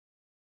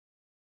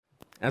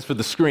As for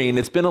the screen,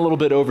 it's been a little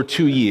bit over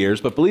 2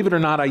 years, but believe it or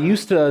not, I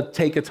used to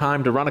take a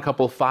time to run a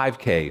couple of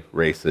 5K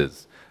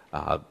races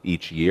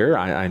each year.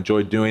 I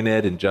enjoyed doing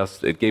it, and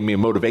it gave me a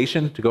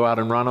motivation to go out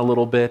and run a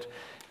little bit,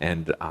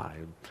 and I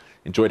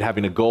enjoyed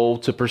having a goal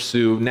to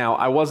pursue. Now,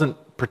 I wasn't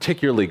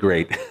particularly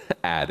great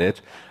at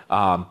it.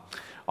 On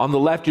the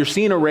left, you're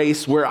seeing a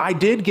race where I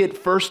did get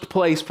first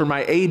place for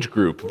my age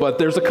group, but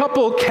there's a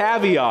couple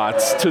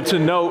caveats to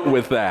note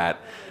with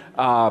that.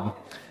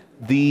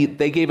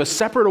 They gave a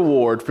separate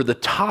award for the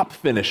top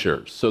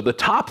finishers. So the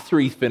top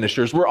 3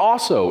 finishers were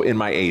also in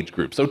my age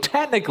group. So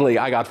technically,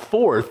 I got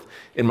 4th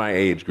in my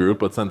age group,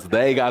 but since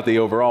they got the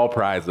overall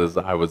prizes,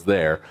 I was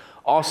there.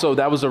 Also,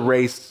 that was a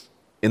race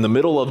in the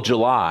middle of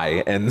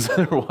July, and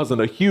there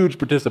wasn't a huge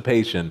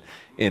participation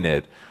in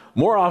it.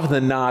 More often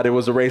than not, it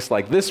was a race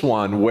like this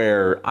one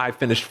where I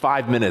finished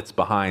 5 minutes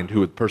behind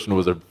the person who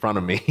was in front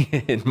of me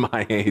in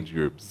my age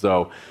group.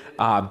 So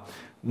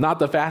not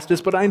the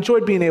fastest, but I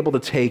enjoyed being able to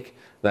take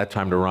that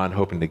time to run,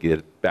 hoping to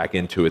get back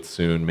into it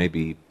soon,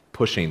 maybe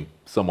pushing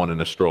someone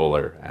in a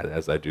stroller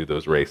as I do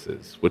those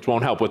races, which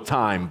won't help with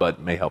time, but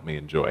may help me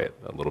enjoy it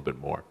a little bit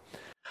more.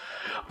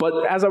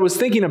 But as I was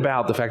thinking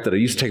about the fact that I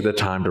used to take the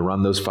time to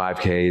run those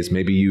 5Ks,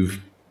 maybe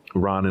you've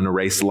run in a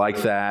race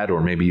like that,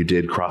 or maybe you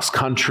did cross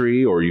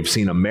country, or you've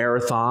seen a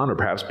marathon, or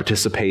perhaps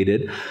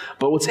participated.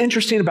 But what's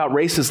interesting about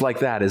races like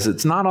that is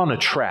it's not on a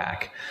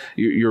track.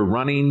 You're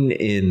running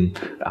in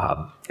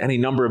any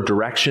number of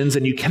directions,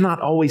 and you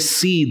cannot always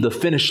see the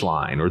finish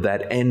line or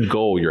that end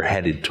goal you're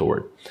headed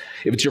toward.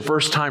 If it's your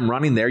first time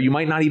running there, you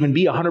might not even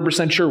be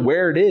 100% sure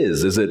where it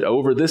is. Is it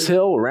over this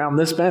hill, around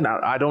this bend?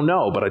 I don't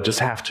know, but I just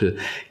have to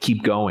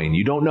keep going.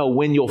 You don't know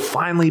when you'll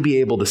finally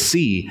be able to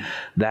see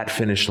that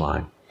finish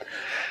line.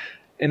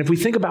 And if we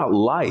think about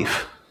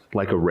life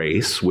like a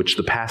race, which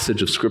the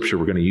passage of Scripture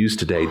we're going to use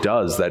today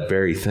does that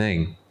very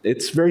thing,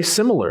 it's very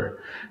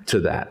similar to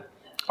that.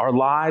 Our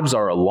lives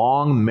are a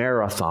long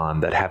marathon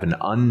that have an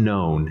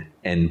unknown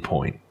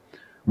endpoint.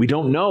 We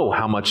don't know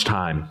how much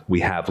time we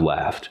have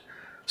left.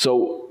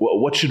 So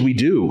what should we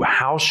do?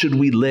 How should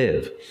we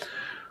live?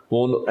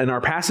 Well, in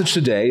our passage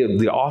today,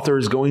 the author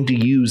is going to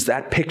use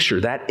that picture,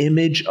 that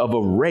image of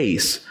a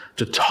race,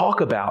 to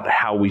talk about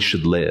how we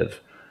should live.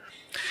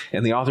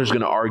 And the author is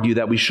going to argue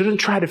that we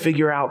shouldn't try to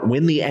figure out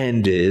when the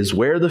end is,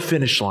 where the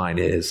finish line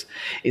is.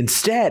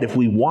 Instead, if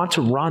we want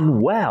to run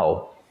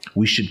well,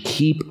 we should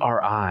keep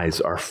our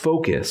eyes, our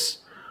focus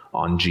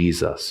on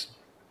Jesus.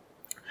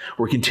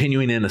 We're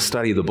continuing in a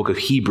study of the book of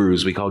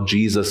Hebrews we call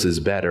Jesus is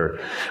Better.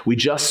 We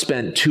just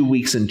spent 2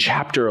 weeks in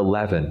chapter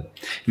 11.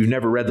 If you've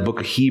never read the book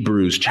of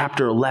Hebrews,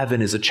 chapter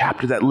 11 is a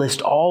chapter that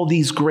lists all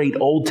these great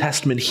Old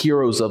Testament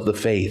heroes of the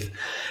faith.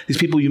 These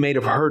people you may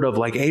have heard of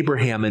like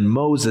Abraham and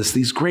Moses,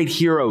 these great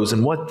heroes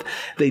and what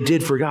they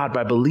did for God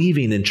by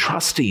believing and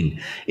trusting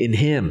in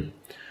Him.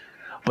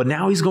 But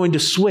now he's going to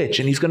switch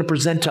and he's going to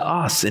present to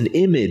us an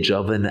image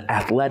of an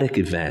athletic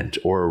event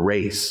or a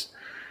race.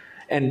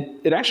 And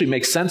it actually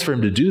makes sense for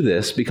him to do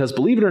this because,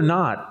 believe it or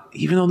not,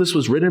 even though this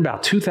was written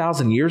about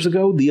 2,000 years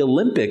ago, the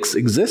Olympics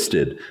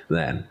existed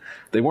then.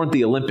 They weren't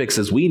the Olympics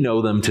as we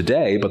know them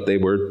today, but they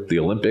were the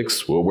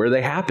Olympics where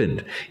they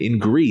happened, in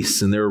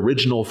Greece in their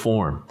original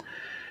form.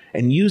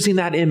 And using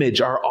that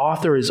image, our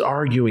author is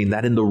arguing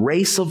that in the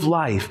race of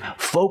life,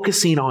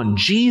 focusing on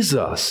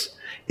Jesus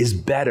is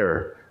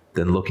better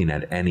than looking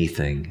at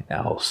anything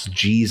else.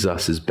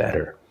 Jesus is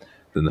better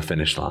than the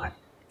finish line.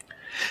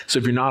 So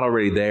if you're not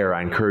already there,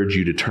 I encourage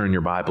you to turn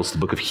your Bibles to the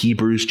book of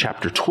Hebrews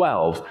chapter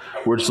 12.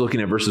 We're just looking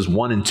at verses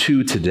 1 and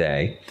 2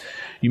 today.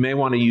 You may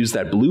want to use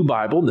that blue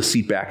Bible in the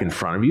seat back in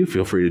front of you.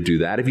 Feel free to do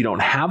that. If you don't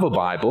have a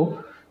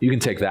Bible, you can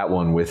take that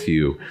one with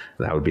you.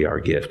 That would be our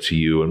gift to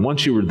you. And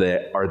once you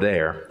are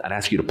there, I'd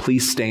ask you to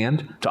please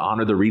stand to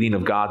honor the reading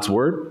of God's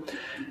Word,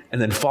 and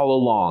then follow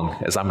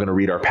along as I'm going to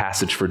read our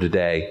passage for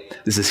today.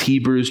 This is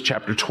Hebrews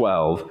chapter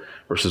 12,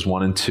 verses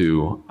 1 and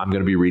 2. I'm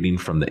going to be reading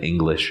from the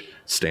English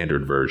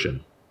Standard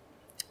Version.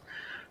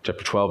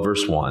 Chapter 12,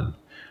 verse 1,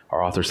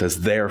 our author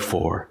says,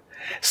 "Therefore,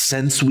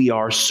 since we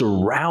are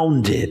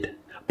surrounded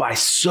by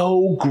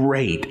so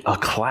great a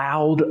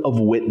cloud of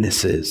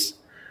witnesses,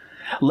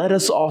 let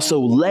us also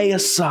lay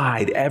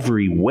aside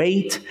every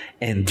weight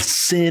and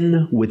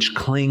sin which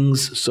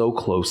clings so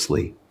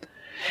closely,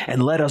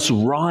 and let us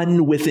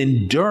run with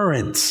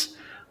endurance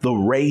the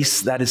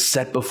race that is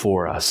set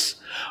before us,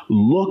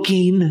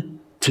 looking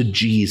to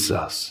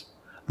Jesus,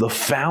 the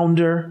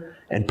founder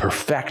and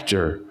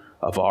perfecter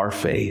of our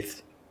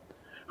faith,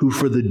 who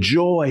for the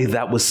joy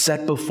that was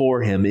set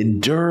before him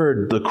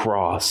endured the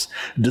cross,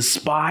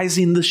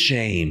 despising the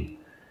shame,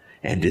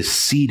 and is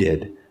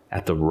seated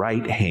at the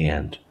right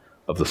hand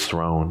of the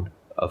throne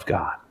of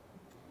God."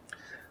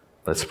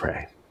 Let's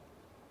pray.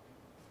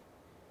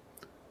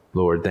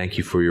 Lord, thank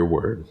you for your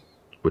word,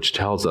 which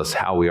tells us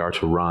how we are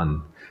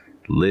to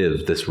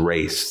live this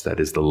race that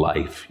is the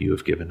life you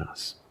have given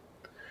us.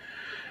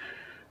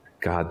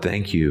 God,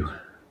 thank you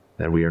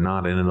that we are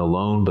not in it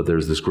alone, but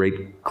there's this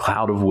great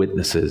cloud of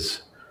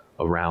witnesses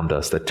around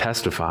us that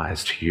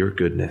testifies to your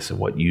goodness and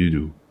what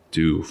you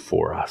do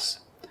for us.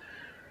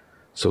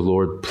 So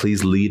Lord,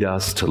 please lead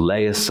us to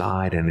lay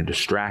aside any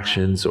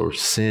distractions or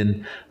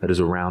sin that is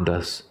around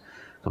us.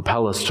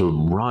 Compel us to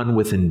run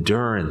with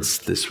endurance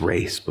this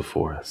race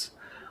before us.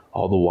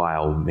 All the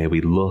while, may we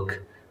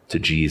look to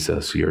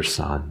Jesus, your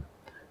Son,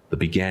 the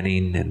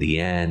beginning and the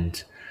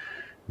end,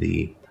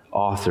 the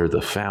author,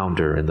 the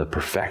founder, and the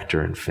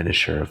perfecter and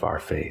finisher of our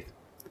faith.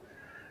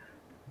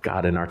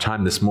 God, in our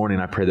time this morning,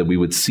 I pray that we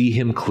would see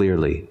him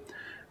clearly.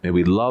 May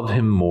we love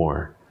him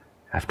more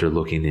after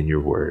looking in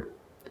your word.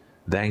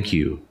 Thank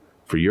you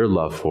for your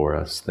love for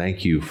us.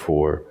 Thank you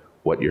for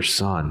what your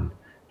Son,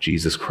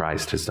 Jesus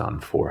Christ, has done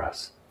for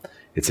us.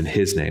 It's in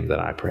his name that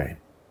I pray.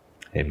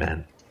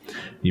 Amen.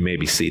 You may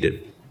be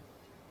seated.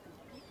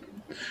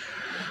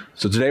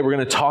 So today we're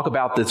going to talk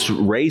about this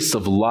race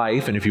of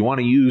life, and if you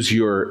want to use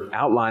your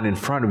outline in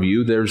front of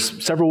you,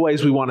 there's several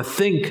ways we want to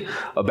think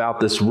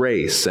about this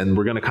race, and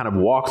we're going to kind of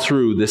walk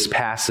through this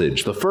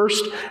passage. The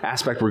first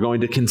aspect we're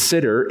going to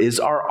consider is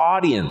our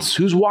audience.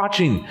 Who's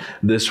watching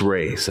this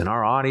race? And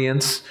our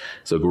audience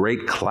is a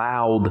great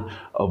cloud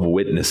of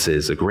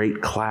witnesses, a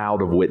great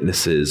cloud of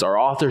witnesses. Our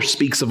author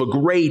speaks of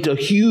a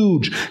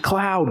huge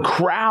crowd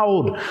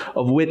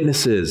of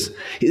witnesses.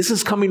 This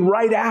is coming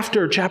right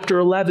after chapter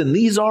 11.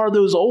 These are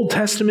those Old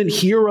Testament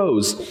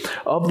heroes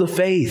of the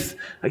faith.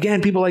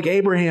 Again, people like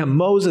Abraham,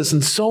 Moses,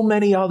 and so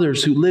many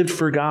others who lived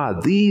for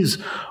God. These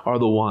are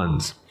the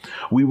ones.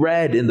 We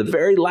read in the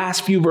very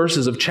last few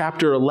verses of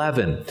chapter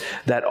 11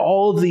 that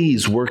all of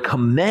these were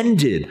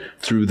commended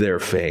through their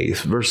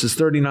faith. Verses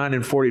 39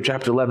 and 40 of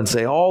chapter 11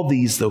 say, all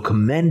these, though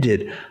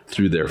commended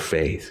through their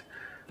faith.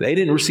 They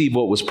didn't receive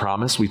what was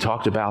promised. We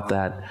talked about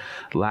that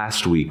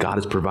last week. God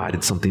has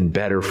provided something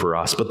better for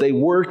us, but they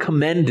were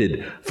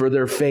commended for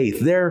their faith.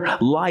 Their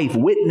life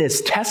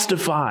witnessed,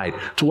 testified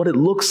to what it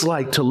looks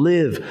like to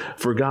live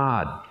for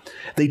God.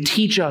 They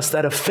teach us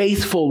that a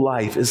faithful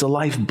life is a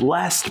life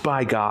blessed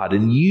by God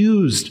and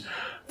used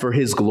for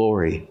his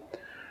glory.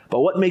 But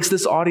what makes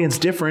this audience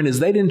different is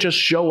they didn't just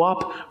show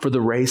up for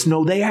the race.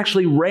 No, they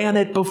actually ran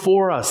it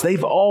before us.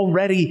 They've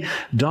already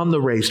done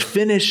the race,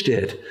 finished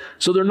it.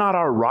 So they're not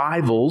our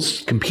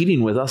rivals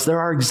competing with us.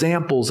 They're our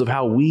examples of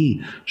how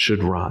we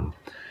should run.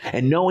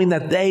 And knowing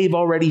that they've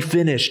already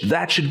finished,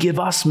 that should give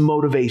us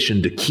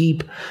motivation to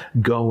keep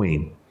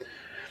going.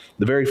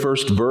 The very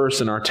first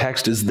verse in our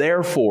text is,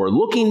 therefore,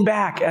 looking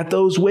back at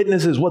those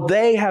witnesses, what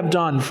they have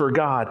done for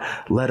God,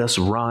 let us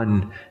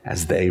run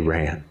as they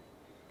ran.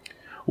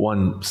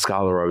 One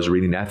scholar I was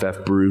reading,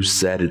 F.F. Bruce,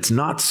 said, it's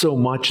not so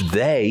much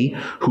they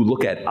who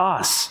look at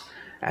us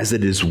as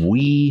it is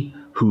we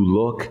who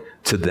look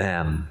to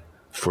them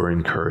for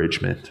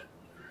encouragement.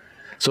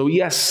 So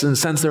yes, in a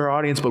sense, they're our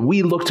audience, but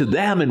we look to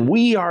them and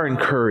we are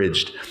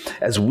encouraged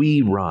as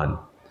we run.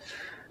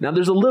 Now,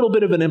 there's a little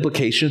bit of an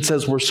implication. It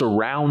says we're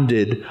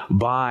surrounded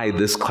by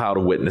this cloud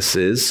of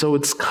witnesses. So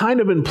it's kind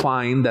of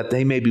implying that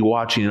they may be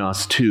watching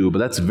us too, but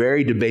that's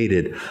very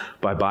debated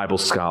by Bible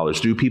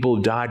scholars. Do people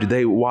who died, do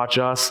they watch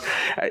us?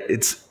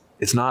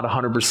 It's not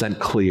 100%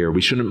 clear.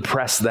 We shouldn't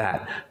press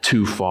that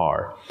too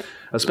far,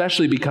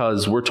 especially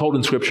because we're told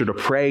in Scripture to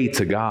pray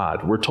to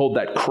God. We're told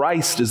that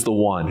Christ is the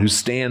one who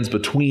stands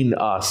between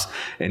us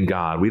and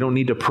God. We don't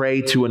need to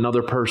pray to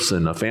another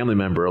person, a family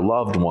member, a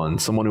loved one,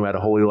 someone who had a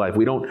holy life.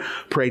 We don't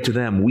pray to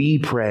them. We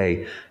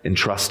pray and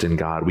trust in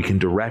God. We can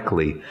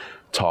directly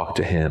talk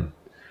to him.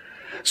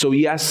 So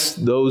yes,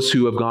 those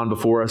who have gone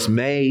before us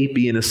may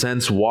be, in a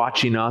sense,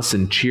 watching us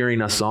and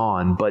cheering us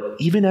on. But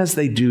even as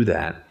they do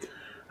that,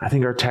 I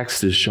think our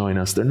text is showing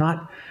us they're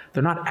not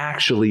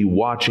actually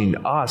watching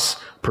us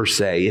per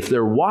se. If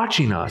they're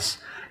watching us,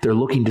 they're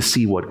looking to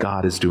see what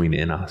God is doing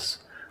in us.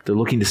 They're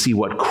looking to see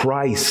what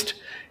Christ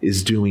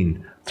is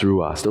doing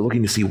through us. They're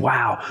looking to see,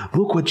 wow,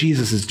 look what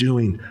Jesus is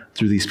doing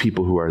through these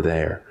people who are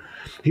there.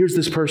 Here's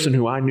this person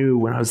who I knew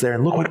when I was there,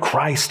 and look what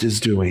Christ is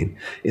doing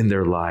in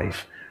their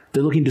life.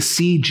 They're looking to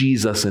see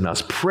Jesus in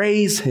us,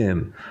 praise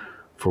him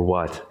for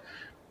what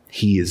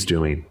he is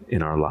doing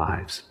in our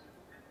lives.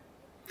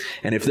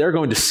 And if they're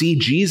going to see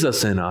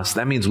Jesus in us,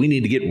 that means we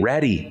need to get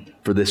ready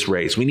for this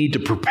race. We need to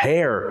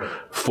prepare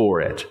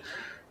for it.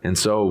 And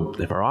so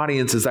if our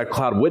audience is that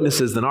cloud of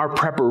witnesses, then our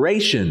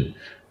preparation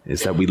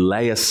is that we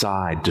lay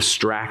aside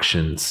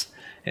distractions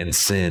and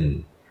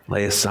sin.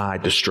 Lay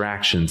aside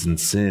distractions and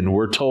sin.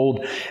 We're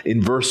told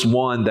in verse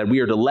 1 that we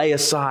are to lay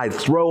aside,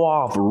 throw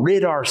off,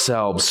 rid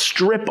ourselves,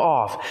 strip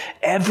off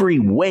every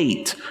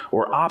weight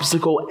or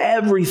obstacle,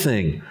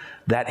 everything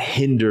that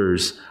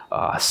hinders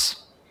us.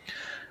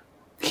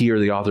 Here,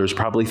 the author is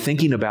probably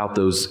thinking about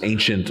those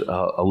ancient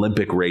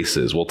Olympic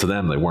races. Well, to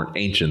them, they weren't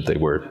ancient. They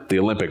were the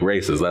Olympic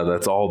races.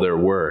 That's all there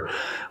were.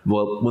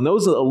 Well, when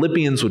those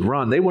Olympians would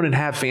run, they wouldn't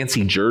have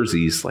fancy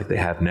jerseys like they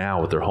have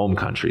now with their home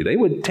country. They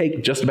would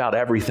take just about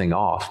everything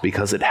off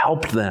because it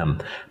helped them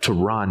to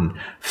run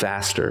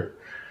faster.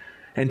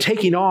 And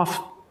taking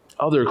off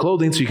other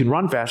clothing so you can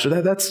run faster,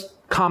 that's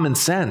common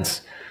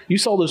sense. You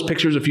saw those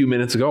pictures a few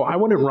minutes ago. I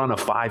wouldn't run a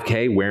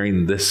 5K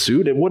wearing this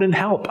suit. It wouldn't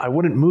help. I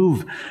wouldn't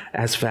move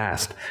as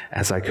fast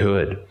as I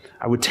could.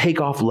 I would take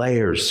off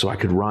layers so I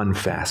could run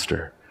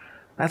faster.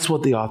 That's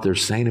what the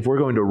author's saying. If we're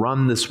going to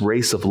run this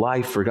race of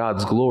life for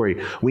God's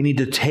glory, we need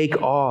to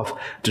take off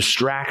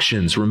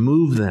distractions,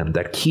 remove them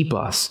that keep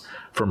us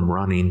from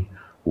running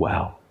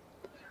well.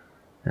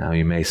 Now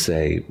you may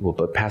say, well,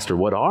 but Pastor,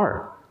 what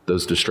are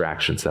those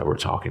distractions that we're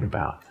talking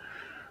about?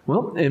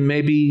 Well, it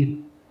may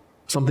be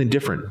something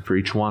different for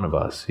each one of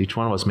us. Each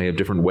one of us may have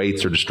different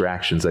weights or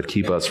distractions that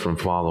keep us from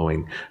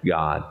following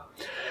God.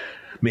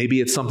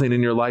 Maybe it's something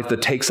in your life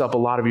that takes up a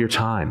lot of your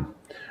time.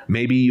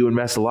 Maybe you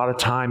invest a lot of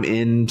time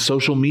in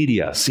social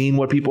media, seeing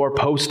what people are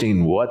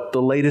posting, what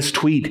the latest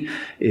tweet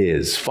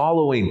is,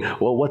 following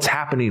what's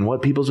happening,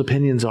 what people's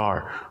opinions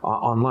are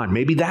online.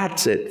 Maybe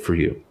that's it for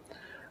you.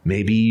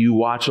 Maybe you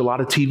watch a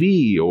lot of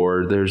TV,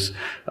 or there's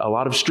a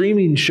lot of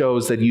streaming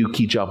shows that you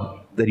keep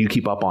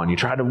up on. You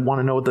try to want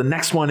to know what the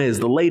next one is,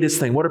 the latest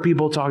thing. What are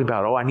people talking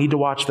about? Oh, I need to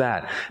watch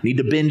that. I need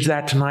to binge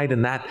that tonight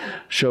and that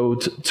show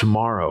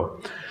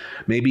tomorrow.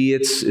 Maybe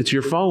it's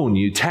your phone.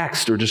 You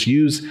text or just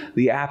use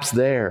the apps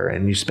there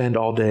and you spend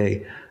all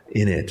day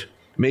in it.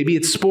 Maybe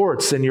it's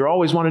sports and you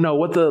always want to know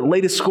what the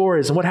latest score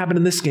is and what happened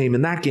in this game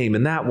and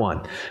that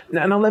one.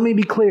 Now let me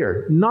be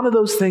clear. None of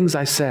those things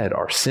I said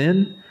are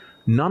sin.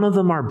 None of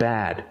them are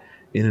bad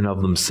in and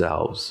of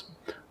themselves.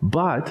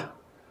 But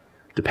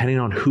depending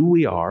on who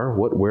we are,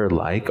 what we're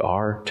like,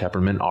 our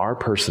temperament, our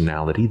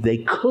personality, they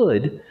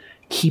could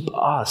keep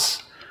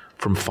us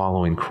from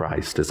following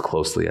Christ as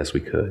closely as we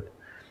could.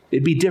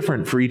 It'd be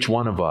different for each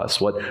one of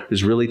us. What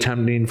is really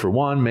tempting for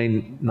one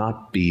may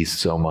not be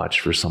so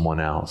much for someone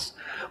else.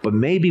 But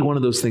maybe one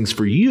of those things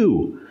for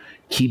you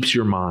keeps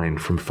your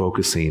mind from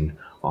focusing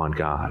on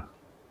God.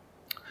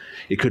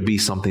 It could be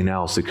something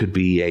else. It could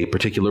be a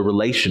particular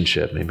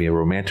relationship, maybe a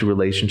romantic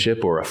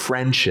relationship or a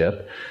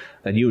friendship,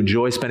 that you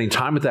enjoy spending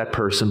time with that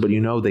person, but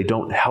you know they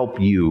don't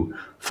help you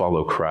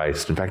follow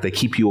Christ. In fact, they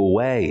keep you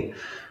away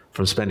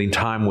from spending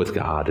time with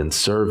God and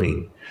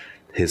serving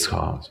His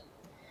cause.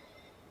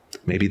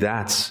 Maybe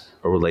that's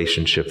a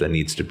relationship that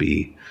needs to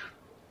be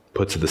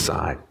put to the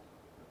side.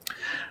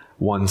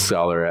 One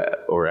scholar,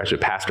 or actually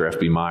Pastor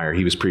F.B. Meyer,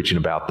 he was preaching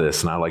about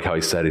this, and I like how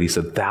he said it. He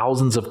said,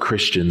 thousands of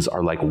Christians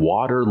are like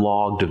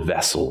waterlogged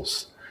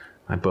vessels,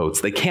 like boats.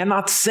 They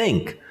cannot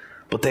sink,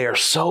 but they are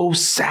so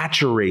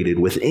saturated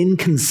with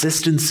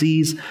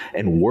inconsistencies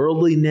and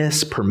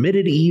worldliness,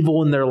 permitted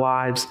evil in their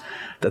lives,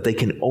 that they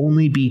can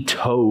only be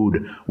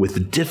towed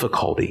with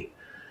difficulty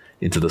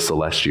into the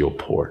celestial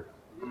port.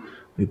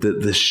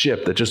 The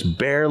ship that just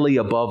barely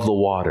above the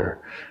water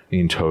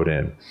being towed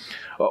in.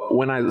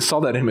 When I saw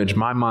that image,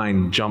 my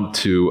mind jumped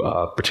to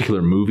a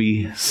particular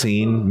movie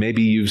scene.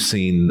 Maybe you've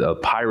seen the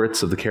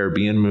Pirates of the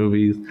Caribbean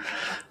movies,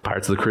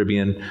 Pirates of the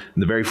Caribbean. In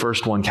the very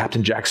first one,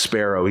 Captain Jack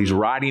Sparrow, he's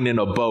riding in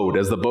a boat.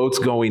 As the boat's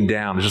going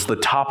down, just the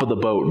top of the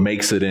boat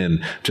makes it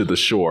in to the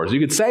shore. So you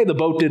could say the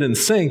boat didn't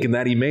sink and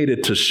that he made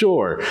it to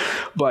shore,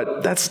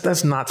 but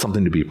that's not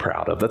something to be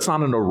proud of. That's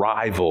not an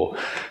arrival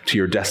to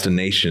your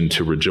destination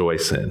to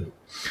rejoice in.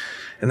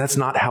 And that's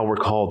not how we're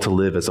called to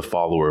live as a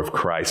follower of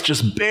Christ,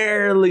 just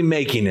barely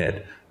making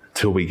it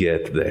till we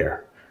get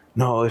there.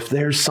 No, if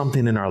there's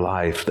something in our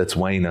life that's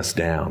weighing us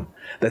down,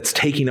 that's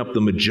taking up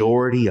the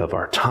majority of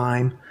our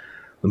time,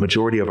 the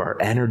majority of our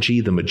energy,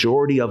 the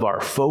majority of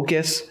our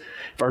focus,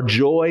 if our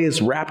joy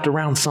is wrapped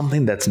around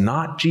something that's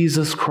not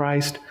Jesus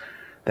Christ,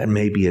 that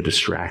may be a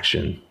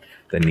distraction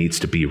that needs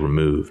to be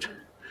removed.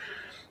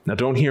 Now,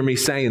 don't hear me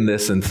saying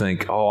this and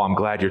think, oh, I'm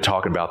glad you're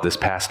talking about this,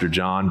 Pastor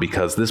John,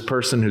 because this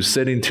person who's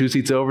sitting 2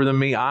 seats over than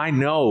me, I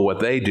know what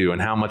they do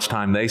and how much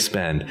time they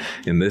spend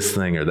in this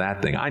thing or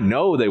that thing. I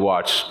know they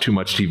watch too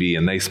much TV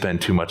and they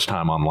spend too much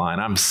time online.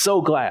 I'm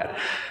so glad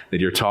that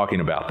you're talking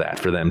about that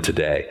for them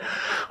today.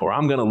 Or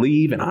I'm going to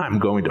leave and I'm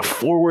going to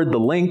forward the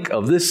link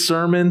of this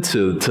sermon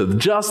to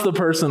just the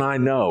person I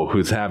know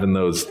who's having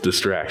those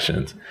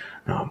distractions.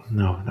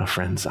 No,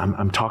 friends,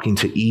 I'm talking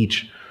to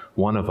each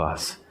one of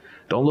us.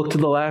 Don't look to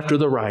the left or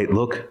the right.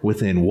 Look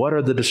within. What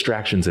are the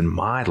distractions in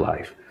my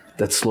life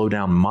that slow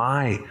down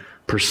my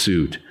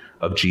pursuit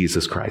of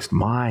Jesus Christ,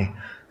 my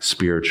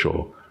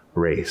spiritual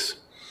race?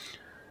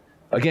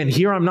 Again,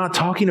 here I'm not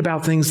talking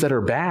about things that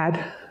are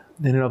bad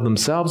in and of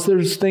themselves.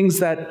 There's things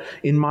that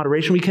in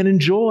moderation we can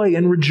enjoy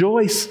and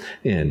rejoice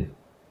in.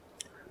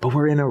 But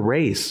we're in a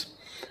race.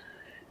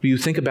 If you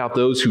think about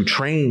those who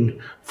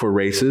train for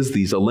races,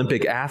 these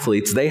Olympic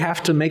athletes, they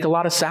have to make a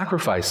lot of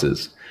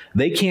sacrifices.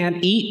 They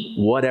can't eat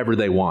whatever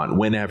they want,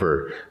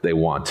 whenever they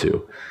want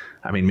to.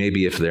 I mean,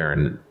 maybe if they're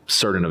in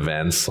certain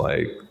events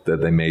like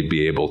that, they may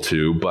be able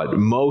to, but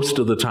most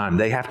of the time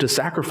they have to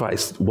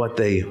sacrifice what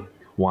they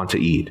want to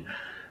eat.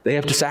 They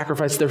have to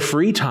sacrifice their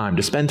free time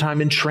to spend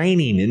time in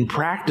training, in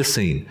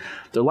practicing.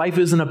 Their life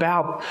isn't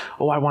about,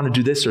 oh, I want to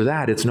do this or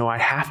that. It's no, I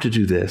have to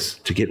do this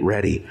to get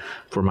ready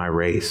for my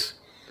race.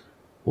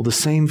 Well, the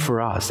same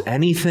for us.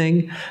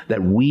 Anything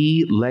that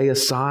we lay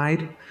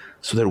aside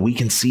so that we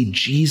can see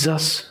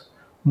Jesus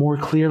more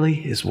clearly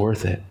is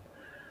worth it.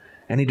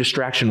 Any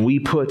distraction we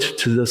put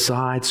to the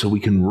side so we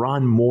can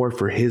run more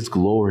for His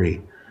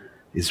glory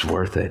is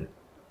worth it.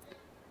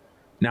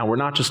 Now, we're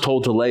not just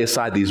told to lay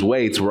aside these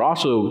weights, we're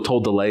also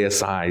told to lay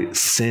aside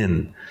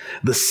sin,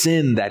 the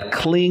sin that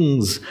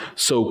clings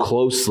so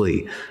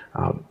closely.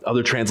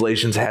 Other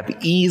translations have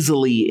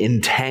easily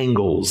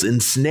entangles,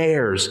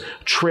 ensnares,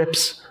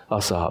 trips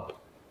us up.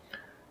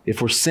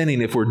 If we're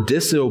sinning, if we're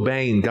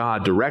disobeying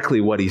God directly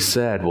what he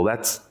said, well,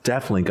 that's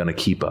definitely going to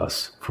keep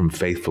us from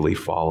faithfully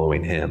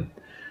following him.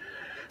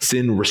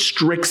 Sin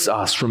restricts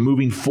us from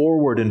moving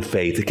forward in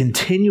faith. It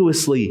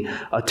continuously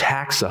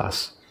attacks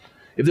us.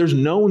 If there's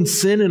known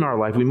sin in our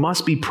life, we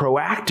must be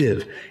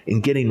proactive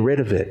in getting rid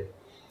of it.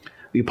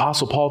 The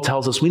Apostle Paul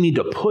tells us we need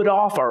to put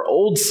off our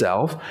old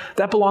self.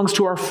 That belongs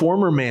to our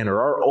former manner,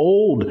 our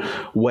old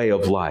way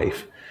of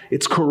life.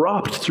 It's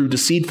corrupt through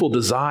deceitful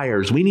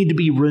desires. We need to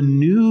be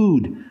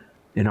renewed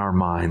in our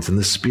minds, in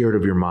the spirit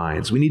of your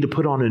minds. We need to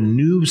put on a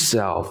new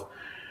self,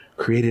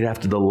 created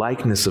after the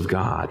likeness of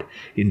God,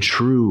 in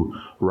true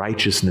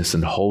righteousness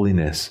and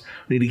holiness.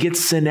 We need to get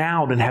sin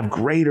out and have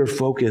greater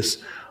focus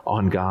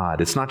on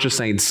God. It's not just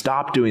saying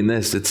stop doing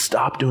this, it's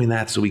stop doing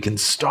that so we can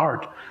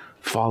start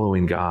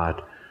following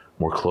God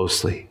more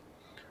closely.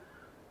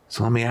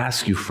 So let me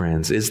ask you,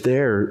 friends, is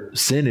there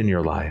sin in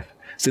your life?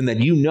 Sin that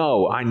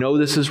I know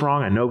this is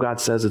wrong, I know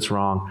God says it's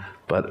wrong,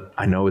 but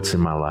I know it's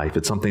in my life.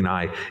 It's something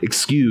I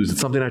excuse,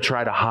 it's something I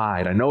try to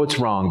hide. I know it's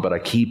wrong, but I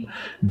keep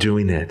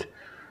doing it.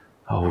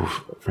 Oh,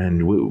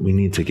 friend, we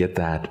need to get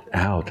that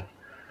out.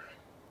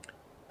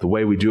 The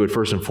way we do it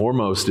first and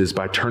foremost is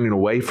by turning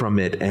away from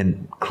it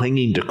and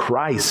clinging to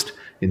Christ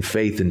in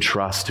faith and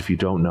trust if you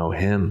don't know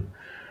him.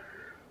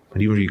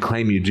 But even if you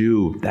claim you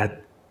do,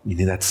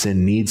 that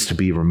sin needs to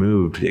be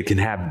removed. It can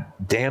have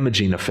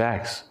damaging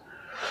effects.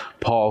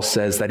 Paul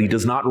says that he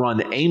does not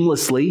run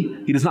aimlessly.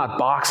 He does not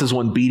box as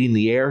one beating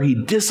the air. He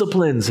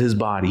disciplines his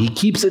body. He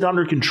keeps it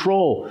under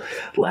control,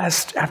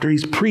 lest after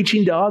he's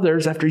preaching to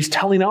others, after he's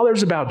telling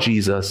others about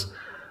Jesus,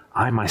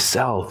 I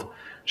myself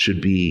should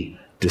be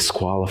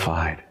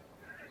disqualified.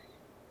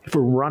 If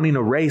we're running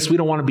a race, we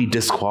don't want to be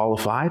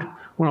disqualified. We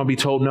don't want to be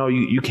told, no,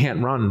 you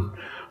can't run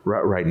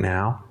right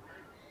now.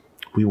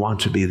 We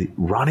want to be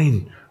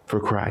running for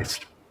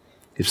Christ.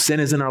 If sin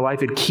is in our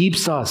life, it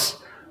keeps us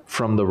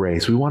from the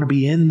race. We want to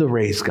be in the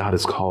race God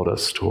has called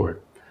us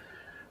toward.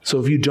 So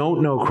if you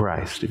don't know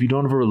Christ, if you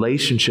don't have a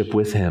relationship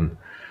with him,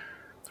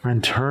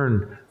 friend,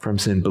 turn from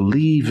sin.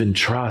 Believe and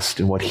trust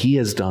in what he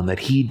has done, that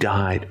he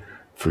died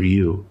for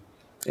you.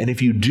 And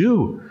if you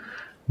do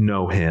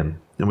know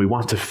him, then we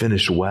want to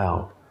finish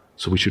well.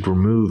 So we should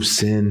remove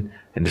sin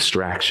and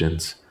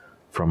distractions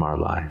from our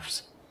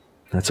lives.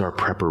 That's our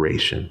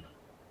preparation.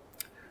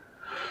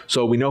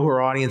 So we know who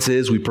our audience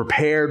is. We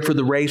prepared for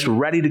the race. We're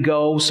ready to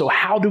go. So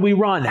how do we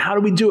run? How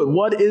do we do it?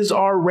 What is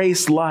our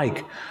race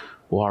like?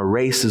 Well, our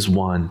race is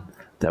one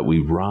that we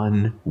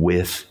run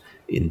with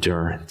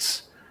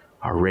endurance.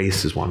 Our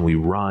race is one we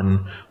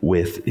run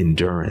with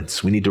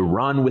endurance. We need to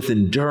run with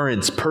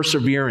endurance,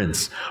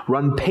 perseverance,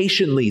 run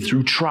patiently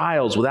through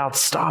trials without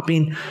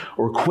stopping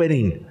or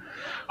quitting.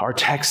 Our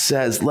text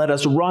says, let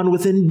us run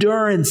with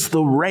endurance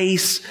the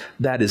race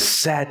that is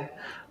set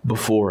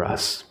before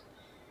us.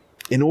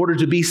 In order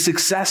to be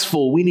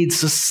successful, we need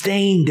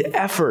sustained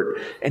effort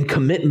and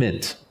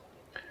commitment.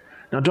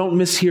 Now, don't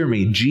mishear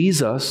me.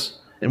 Jesus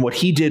and what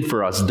he did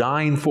for us,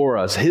 dying for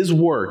us, his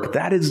work,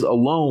 that is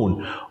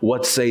alone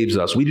what saves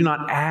us. We do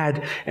not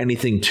add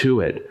anything to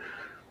it.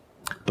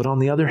 But on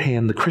the other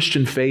hand, the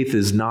Christian faith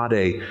is not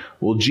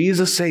well,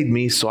 Jesus saved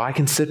me, so I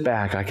can sit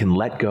back, I can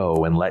let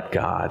go and let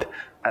God.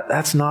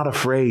 That's not a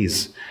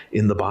phrase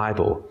in the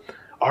Bible.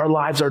 Our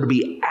lives are to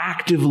be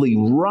actively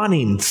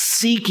running,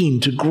 seeking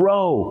to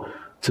grow,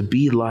 to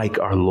be like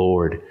our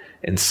Lord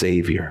and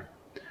Savior.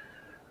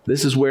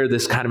 This is where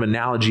this kind of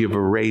analogy of a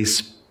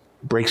race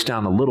breaks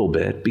down a little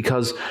bit,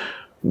 because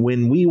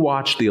when we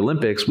watch the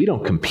Olympics, we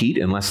don't compete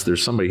unless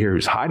there's somebody here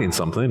who's hiding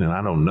something, and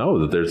I don't know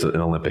that there's an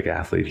Olympic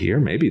athlete here.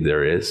 Maybe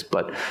there is,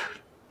 but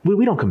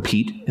we don't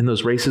compete in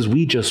those races.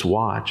 We just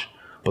watch.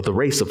 But the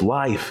race of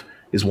life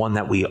is one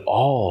that we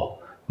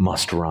all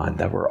must run,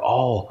 that we're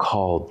all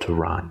called to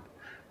run,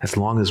 as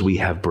long as we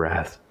have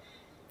breath.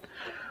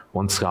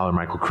 One scholar,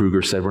 Michael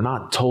Kruger, said, we're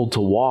not told to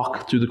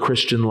walk through the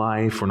Christian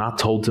life. We're not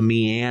told to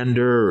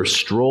meander or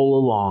stroll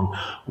along.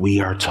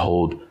 We are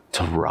told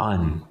to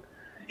run.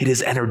 It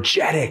is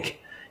energetic.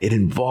 It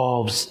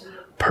involves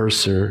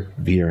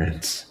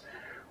perseverance.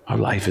 Our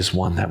life is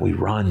one that we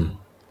run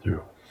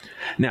through.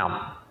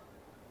 Now,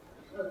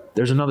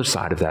 there's another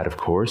side of that, of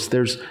course.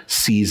 There's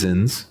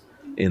seasons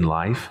in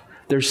life.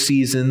 There's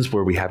seasons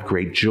where we have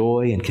great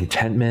joy and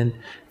contentment,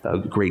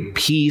 great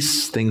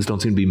peace. Things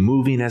don't seem to be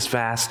moving as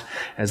fast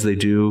as they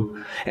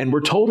do. And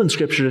we're told in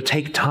Scripture to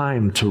take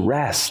time to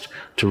rest,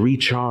 to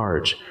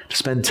recharge, to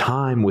spend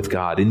time with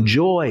God,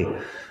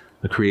 enjoy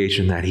the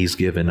creation that he's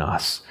given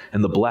us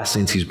and the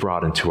blessings he's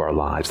brought into our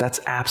lives. That's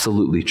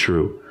absolutely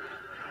true.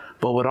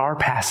 But what our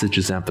passage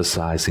is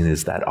emphasizing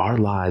is that our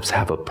lives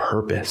have a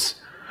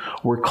purpose.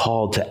 We're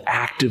called to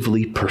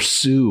actively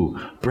pursue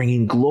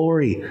bringing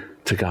glory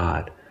to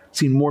God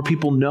seeing more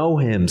people know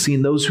him,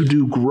 seeing those who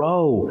do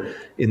grow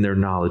in their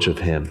knowledge of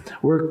him.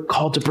 We're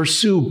called to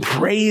pursue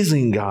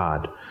praising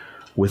God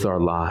with our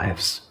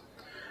lives.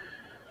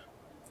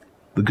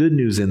 The good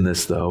news in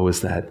this, though,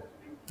 is that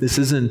this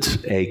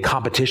isn't a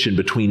competition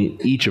between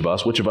each of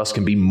us. Which of us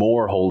can be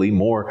more holy,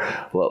 more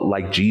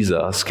like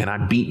Jesus? Can I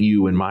beat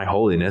you in my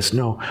holiness?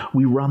 No,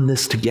 we run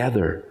this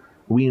together.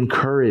 We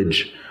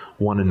encourage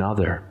one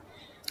another.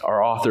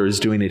 Our author is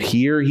doing it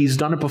here. He's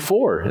done it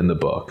before in the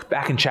book.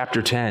 Back in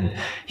chapter 10,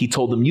 he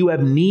told them, you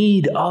have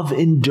need of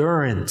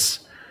endurance.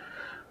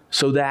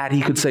 So that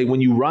he could say,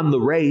 when you run the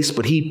race,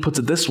 but he puts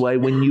it this way,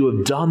 when you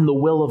have done the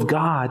will of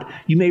God,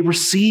 you may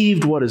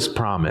receive what is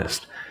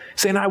promised.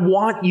 Saying, I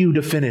want you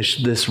to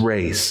finish this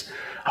race.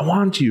 I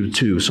want you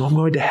to, so I'm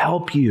going to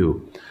help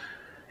you.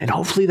 And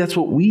hopefully that's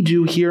what we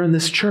do here in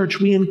this church.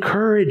 We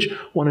encourage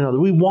one another.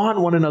 We want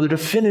one another to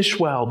finish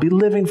well, be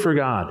living for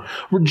God,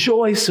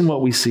 rejoice in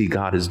what we see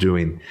God is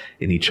doing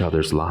in each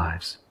other's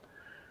lives.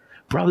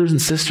 Brothers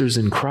and sisters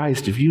in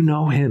Christ, if you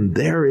know him,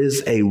 there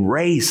is a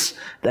race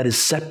that is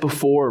set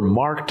before,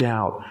 marked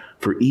out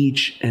for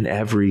each and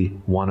every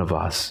one of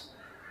us.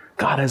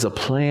 God has a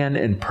plan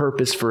and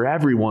purpose for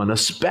everyone,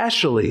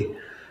 especially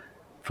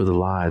for the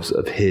lives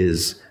of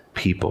his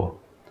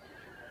people.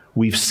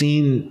 We've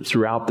seen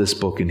throughout this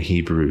book in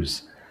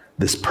Hebrews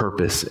this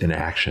purpose in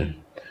action.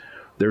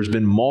 There's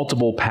been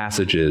multiple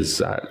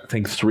passages, I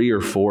think 3 or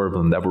 4 of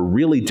them, that were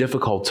really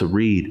difficult to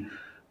read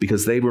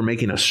because they were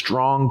making a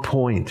strong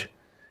point.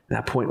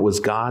 That point was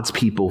God's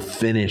people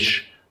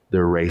finish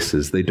their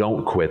races. They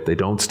don't quit. They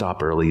don't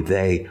stop early.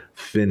 They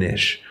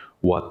finish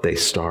what they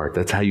start.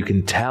 That's how you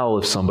can tell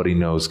if somebody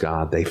knows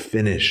God. They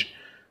finish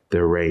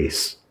their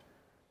race.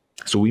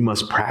 So we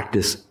must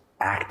practice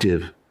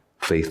active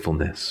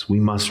faithfulness. We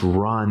must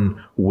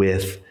run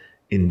with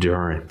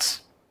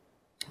endurance.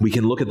 We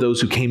can look at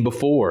those who came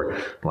before,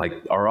 like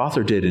our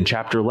author did in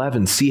chapter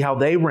 11, see how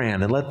they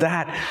ran and let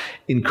that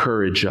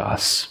encourage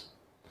us.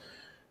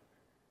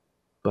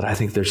 But I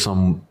think there's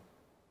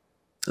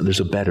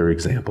a better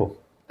example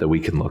that we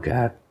can look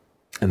at,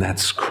 and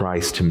that's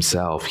Christ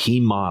himself. He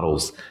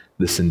models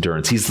this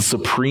endurance. He's the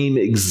supreme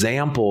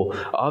example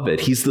of it.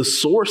 He's the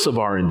source of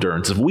our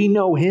endurance. If we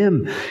know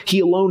him,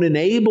 he alone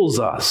enables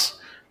us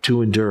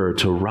to endure,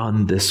 to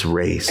run this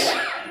race,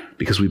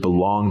 because we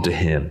belong to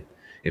him.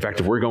 In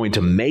fact, if we're going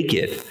to make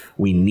it,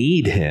 we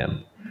need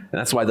him. And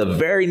that's why the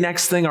very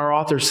next thing our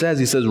author says,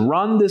 he says,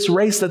 run this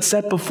race that's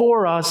set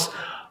before us,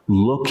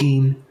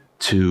 looking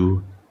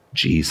to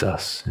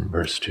Jesus, in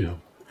verse 2.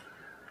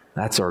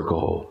 That's our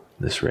goal,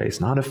 this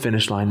race. Not a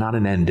finish line, not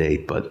an end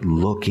date, but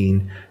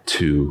looking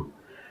to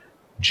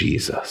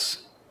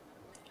Jesus.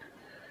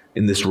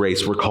 In this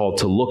race, we're called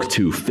to look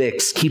to,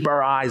 fix, keep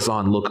our eyes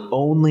on, look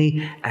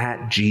only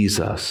at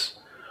Jesus.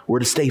 We're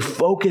to stay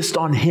focused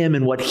on him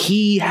and what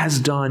he has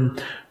done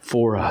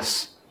for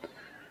us.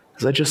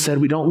 As I just said,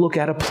 we don't look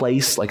at a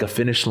place like a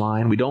finish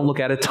line. We don't look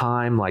at a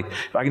time like,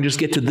 if I can just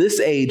get to this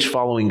age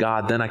following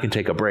God, then I can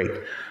take a break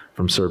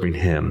from serving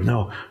him.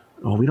 No,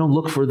 we don't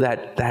look for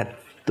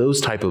those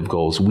type of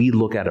goals. We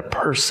look at a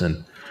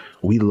person.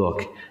 We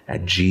look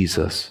at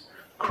Jesus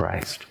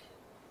Christ.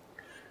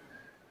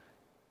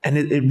 And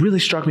it really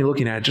struck me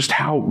looking at just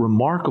how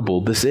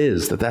remarkable this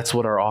is, that's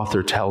what our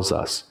author tells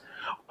us.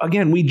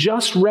 Again, we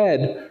just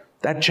read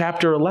that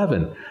chapter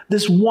 11,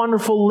 this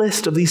wonderful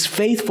list of these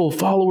faithful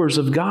followers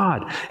of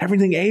God,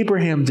 everything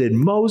Abraham did,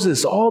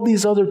 Moses, all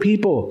these other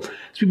people,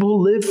 these people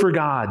who lived for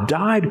God,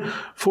 died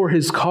for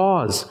his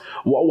cause.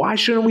 Why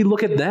shouldn't we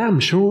look at them?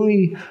 Shouldn't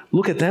we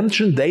look at them?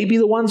 Shouldn't they be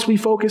the ones we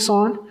focus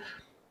on?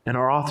 And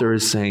our author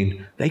is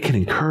saying, they can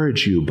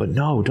encourage you, but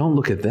no, don't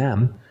look at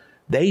them.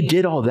 They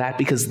did all that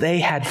because they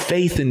had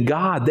faith in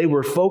God. They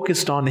were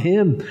focused on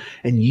him,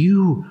 and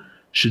you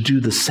should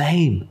do the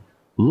same.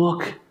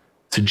 Look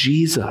to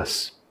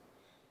Jesus.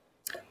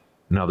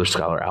 Another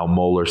scholar, Al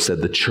Mohler,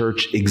 said the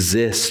church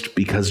exists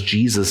because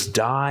Jesus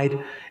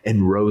died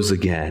and rose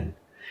again.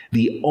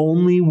 The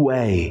only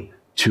way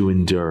to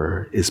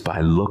endure is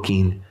by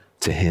looking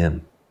to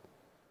him.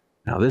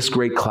 Now, this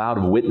great cloud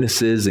of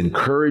witnesses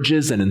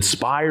encourages and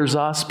inspires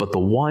us, but the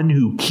one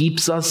who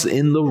keeps us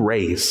in the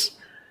race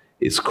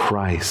is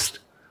Christ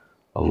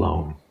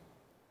alone.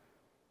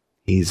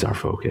 He's our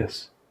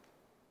focus.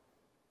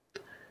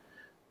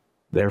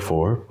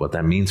 Therefore, what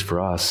that means for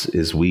us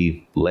is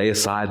we lay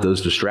aside those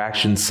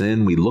distractions,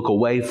 sin, we look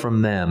away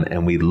from them,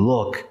 and we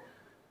look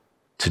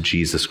to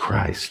Jesus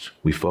Christ.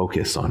 We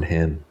focus on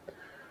him.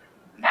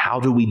 How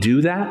do we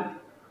do that?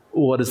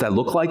 What does that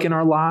look like in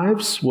our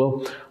lives?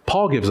 Well,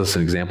 Paul gives us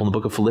an example in the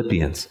book of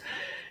Philippians.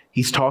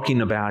 He's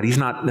talking about, he's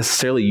not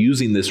necessarily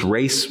using this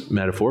race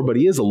metaphor, but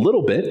he is a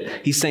little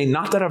bit. He's saying,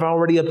 not that I've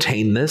already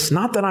obtained this,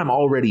 not that I'm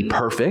already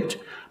perfect,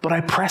 but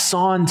I press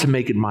on to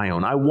make it my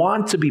own. I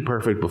want to be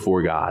perfect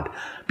before God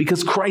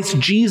because Christ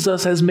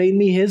Jesus has made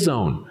me his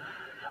own.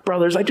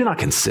 Brothers, I do not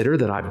consider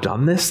that I've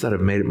done this, that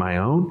I've made it my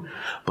own,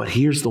 but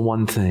here's the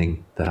one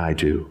thing that I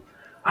do.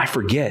 I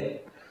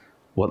forget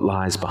what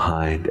lies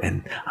behind,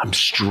 and I'm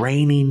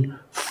straining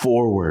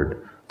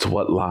forward to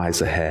what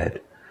lies ahead.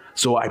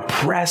 So I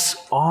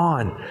press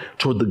on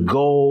toward the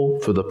goal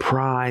for the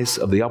prize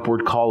of the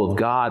upward call of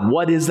God.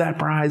 What is that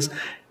prize?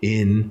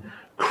 In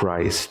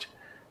Christ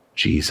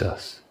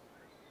Jesus.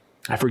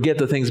 I forget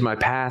the things in my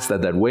past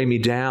that weigh me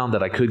down,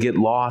 that I could get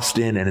lost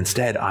in, and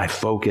instead I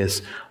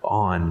focus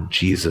on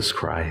Jesus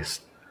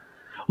Christ.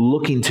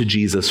 Looking to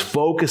Jesus,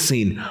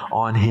 focusing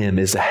on him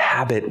is a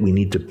habit we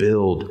need to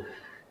build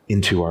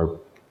into our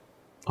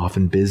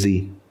often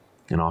busy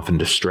and often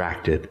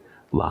distracted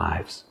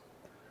lives.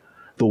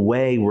 The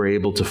way we're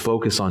able to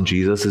focus on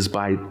Jesus is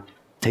by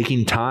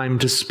taking time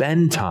to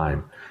spend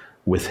time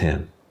with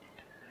him.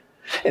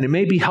 And it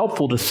may be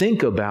helpful to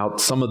think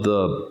about some of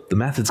the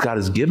methods God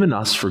has given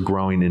us for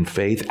growing in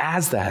faith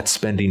as that,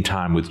 spending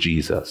time with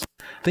Jesus.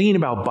 Thinking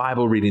about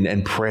Bible reading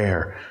and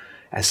prayer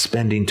as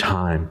spending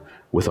time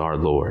with our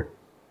Lord.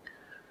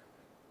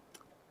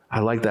 I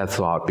like that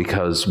thought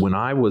because when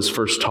I was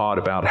first taught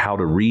about how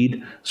to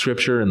read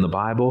Scripture in the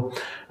Bible,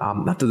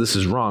 not that this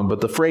is wrong, but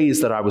the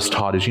phrase that I was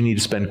taught is you need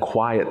to spend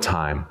quiet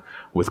time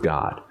with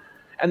God.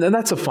 And then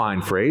that's a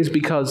fine phrase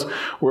because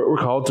we're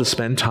called to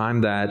spend time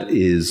that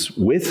is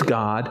with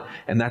God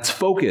and that's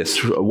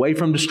focused, away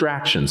from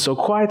distractions. So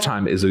quiet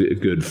time is a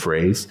good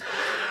phrase.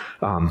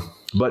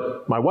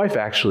 But my wife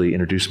actually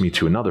introduced me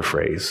to another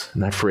phrase,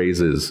 and that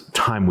phrase is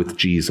time with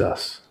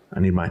Jesus.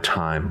 I need my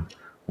time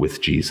with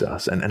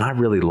Jesus. And I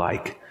really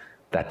like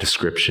that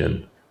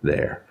description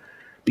there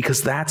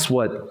because that's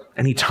what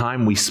any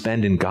time we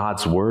spend in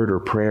God's word or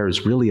prayer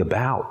is really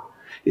about.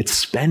 It's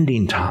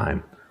spending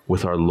time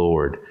with our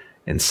Lord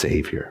and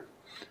Savior.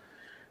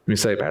 You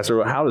say,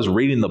 Pastor, how does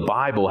reading the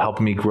Bible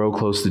help me grow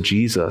close to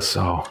Jesus?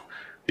 Oh,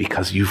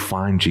 because you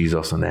find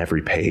Jesus on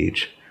every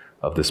page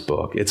of this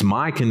book. It's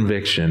my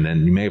conviction,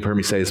 and you may have heard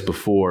me say this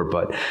before,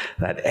 but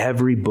that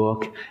every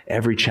book,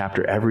 every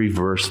chapter, every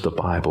verse of the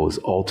Bible is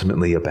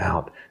ultimately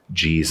about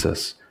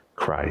Jesus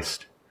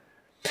Christ.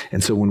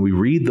 And so when we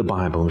read the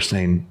Bible, we're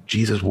saying,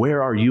 Jesus,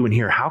 where are you in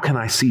here? How can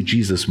I see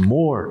Jesus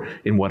more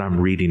in what I'm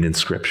reading in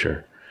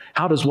Scripture?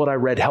 How does what I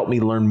read help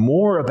me learn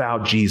more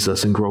about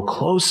Jesus and grow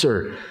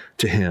closer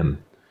to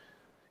him?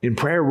 In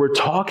prayer, we're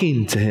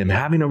talking to him,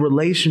 having a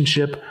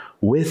relationship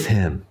with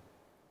him.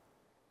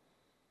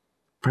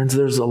 Friends,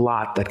 there's a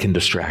lot that can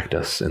distract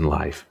us in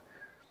life.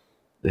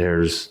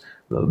 There's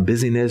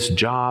busyness,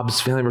 jobs,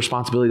 family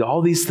responsibility,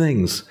 all these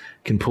things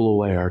can pull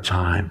away our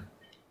time.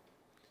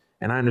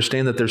 And I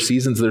understand that there's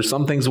seasons, there's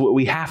some things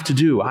we have to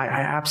do. I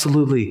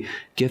absolutely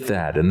get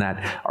that. And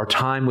that our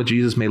time with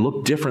Jesus may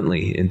look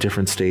differently in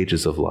different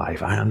stages of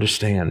life. I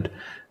understand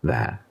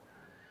that.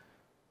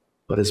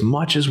 But as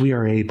much as we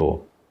are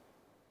able,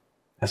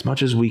 as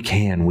much as we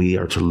can, we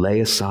are to lay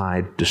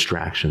aside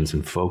distractions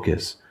and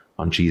focus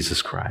on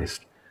Jesus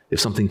Christ. If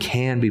something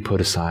can be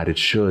put aside, it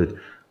should,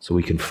 so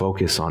we can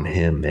focus on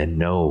him and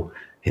know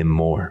him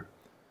more.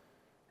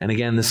 And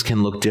again, this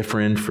can look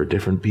different for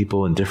different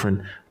people in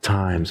different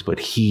times, but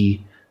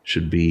he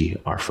should be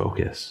our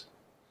focus.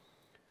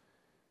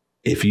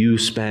 If you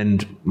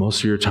spend most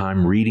of your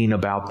time reading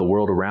about the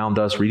world around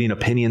us, reading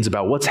opinions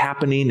about what's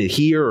happening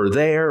here or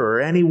there or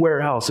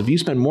anywhere else, if you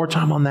spend more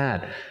time on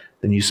that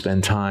than you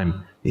spend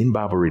time in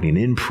Bible reading,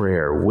 in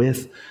prayer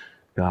with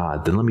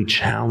God, then let me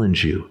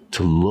challenge you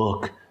to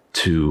look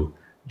to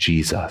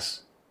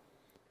Jesus.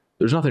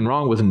 There's nothing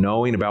wrong with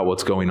knowing about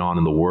what's going on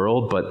in the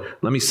world, but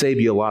let me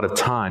save you a lot of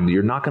time.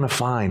 You're not going to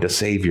find a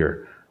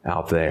Savior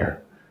out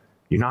there.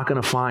 You're not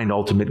going to find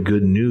ultimate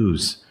good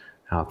news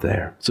out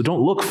there. So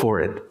don't look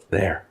for it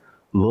there.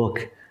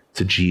 Look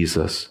to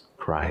Jesus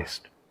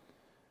Christ.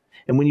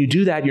 And when you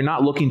do that, you're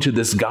not looking to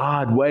this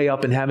God way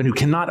up in heaven who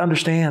cannot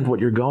understand what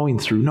you're going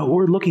through. No,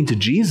 we're looking to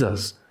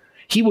Jesus.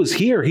 He was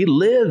here. He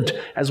lived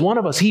as one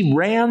of us. He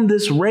ran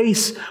this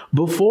race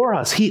before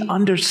us. He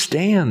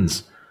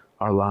understands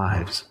our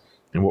lives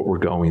and what we're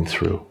going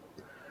through.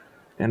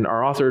 And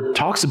our author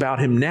talks about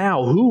him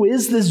now. Who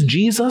is this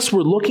Jesus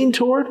we're looking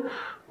toward?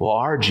 Well,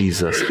 our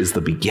Jesus is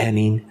the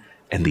beginning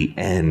and the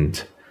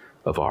end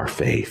of our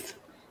faith.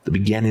 The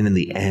beginning and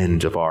the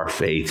end of our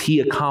faith.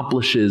 He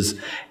accomplishes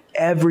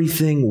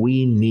everything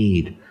we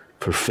need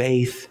for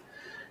faith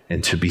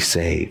and to be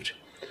saved.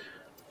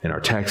 In our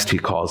text, he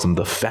calls him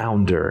the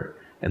founder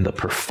and the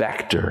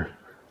perfecter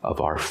of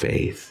our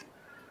faith.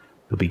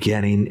 The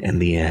beginning and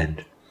the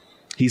end.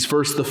 He's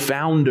first the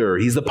founder,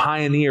 he's the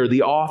pioneer,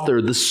 the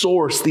author, the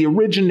source, the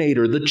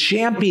originator, the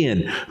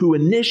champion who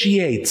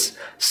initiates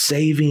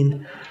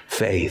saving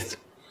faith.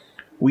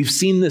 We've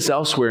seen this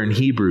elsewhere in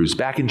Hebrews.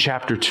 Back in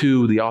chapter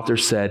 2, the author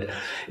said,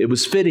 it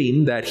was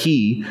fitting that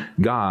he,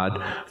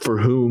 God, for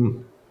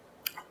whom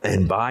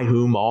and by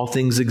whom all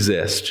things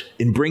exist,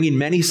 in bringing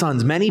many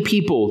sons, many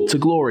people to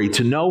glory,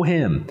 to know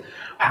him.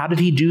 How did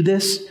he do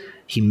this?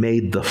 He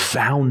made the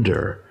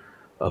founder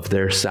of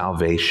their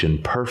salvation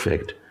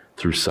perfect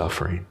through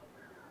suffering.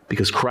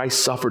 Because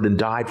Christ suffered and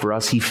died for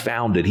us, he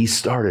founded, he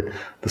started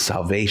the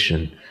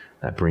salvation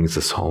that brings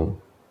us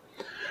home.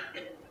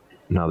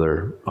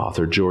 Another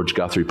author, George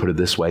Guthrie, put it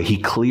this way: he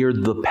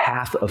cleared the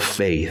path of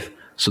faith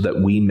so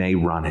that we may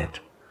run it.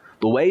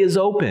 The way is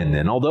open,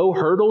 and although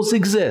hurdles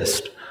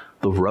exist,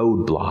 the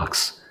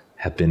roadblocks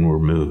have been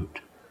removed.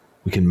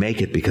 We can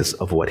make it because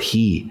of what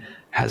he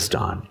has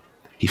done.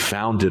 He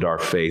founded our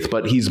faith,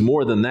 but he's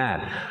more than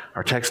that.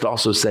 Our text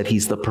also said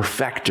he's the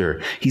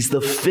perfecter. He's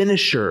the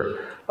finisher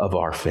of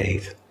our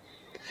faith.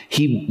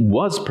 He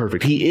was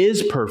perfect. He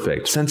is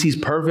perfect. Since he's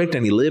perfect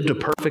and he lived a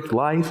perfect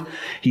life,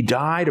 he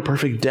died a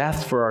perfect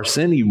death for our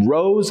sin. He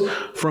rose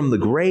from the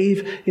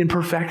grave in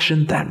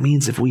perfection. That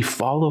means if we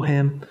follow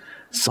him,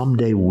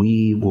 someday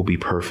we will be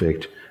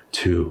perfect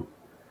too.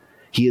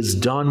 He has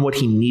done what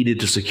he needed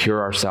to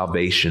secure our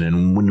salvation.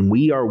 And when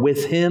we are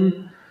with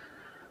him,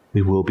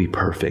 we will be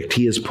perfect.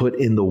 He has put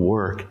in the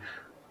work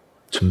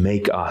to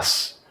make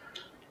us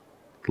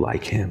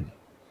like him.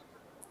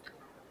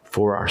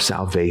 For our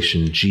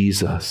salvation,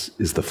 Jesus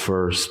is the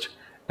first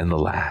and the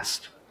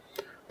last.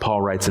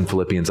 Paul writes in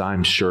Philippians,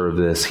 I'm sure of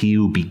this, he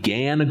who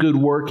began a good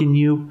work in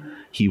you,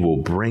 he will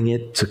bring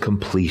it to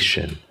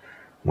completion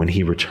when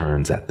he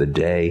returns at the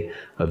day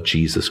of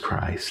Jesus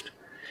Christ.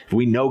 If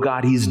we know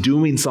God, he's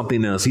doing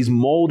something in us. He's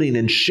molding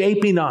and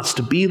shaping us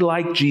to be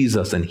like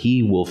Jesus, and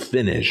he will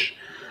finish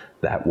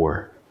that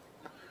work.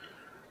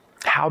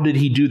 How did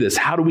he do this?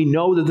 How do we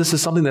know that this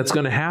is something that's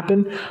going to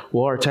happen?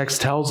 Well, our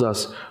text tells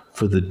us,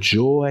 for the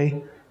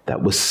joy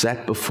that was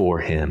set before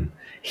him,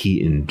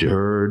 he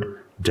endured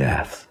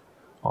death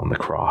on the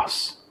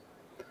cross.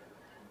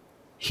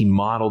 He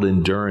modeled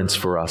endurance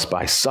for us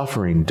by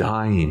suffering,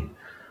 dying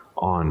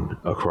on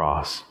a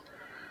cross.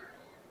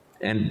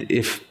 And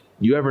if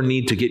you ever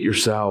need to get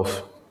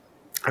yourself,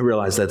 I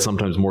realize that's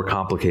sometimes more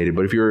complicated,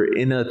 but if you're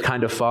in a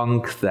kind of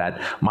funk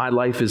that my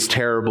life is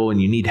terrible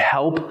and you need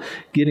help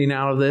getting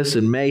out of this,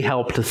 it may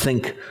help to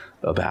think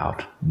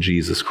about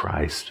Jesus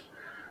Christ,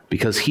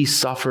 because he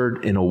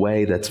suffered in a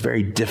way that's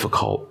very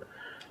difficult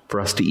for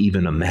us to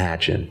even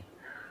imagine.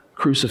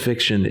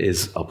 Crucifixion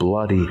is a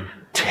bloody,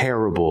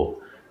 terrible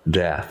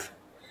death.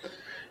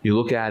 You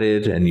look at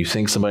it and you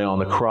think somebody on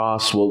the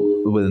cross, well,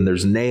 when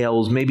there's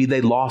nails, maybe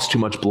they lost too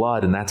much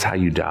blood and that's how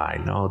you die.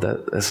 No,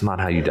 that's not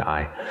how you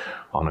die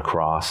on a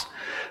cross.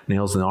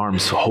 Nails in the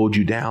arms hold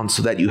you down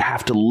so that you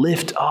have to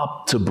lift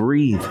up to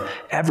breathe.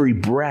 Every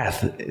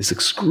breath is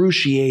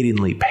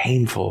excruciatingly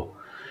painful.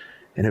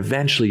 And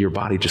eventually your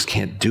body just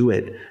can't do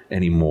it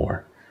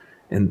anymore.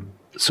 And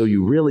so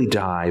you really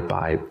die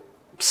by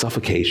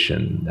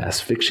suffocation,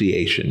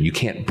 asphyxiation. You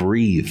can't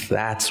breathe.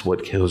 That's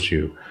what kills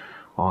you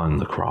on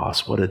the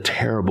cross. What a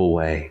terrible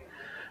way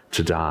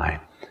to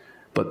die.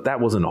 But that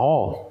wasn't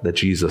all that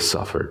Jesus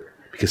suffered,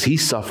 because he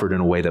suffered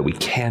in a way that we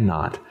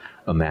cannot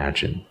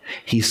imagine.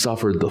 He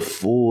suffered the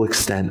full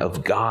extent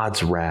of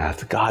God's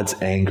wrath, God's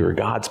anger,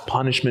 God's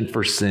punishment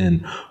for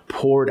sin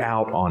poured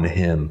out on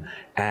him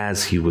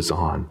as he was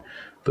on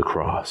the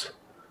cross.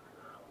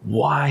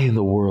 Why in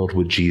the world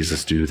would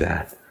Jesus do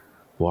that?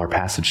 Well, our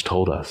passage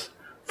told us,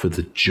 for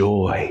the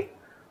joy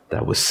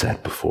that was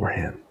set before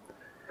him.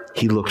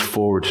 He looked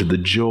forward to the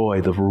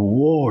joy, the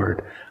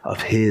reward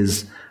of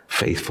his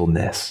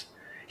faithfulness.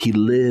 He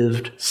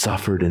lived,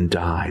 suffered, and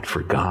died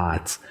for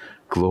God's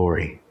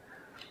glory.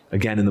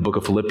 Again, in the book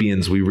of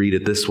Philippians, we read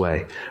it this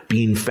way.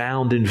 Being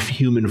found in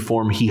human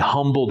form, he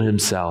humbled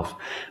himself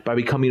by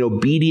becoming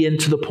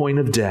obedient to the point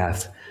of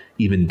death,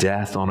 even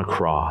death on a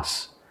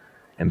cross.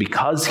 And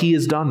because he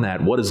has done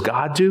that, what does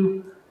God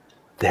do?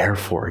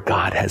 Therefore,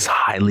 God has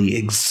highly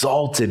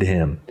exalted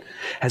him,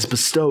 has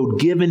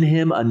given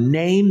him a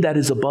name that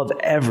is above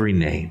every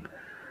name,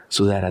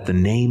 so that at the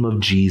name of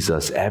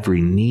Jesus, every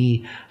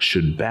knee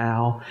should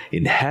bow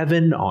in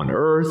heaven, on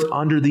earth,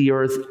 under the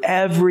earth,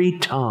 every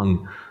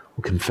tongue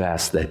will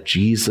confess that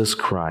Jesus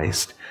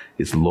Christ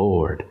is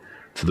Lord,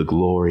 to the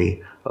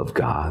glory of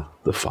God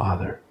the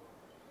Father.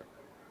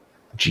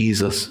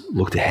 Jesus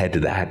looked ahead to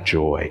that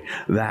joy,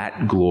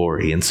 that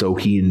glory, and so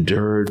he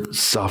endured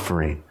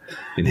suffering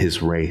in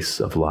his race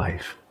of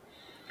life.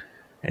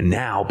 And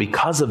now,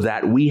 because of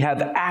that, we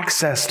have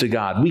access to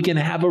God. We can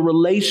have a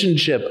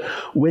relationship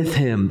with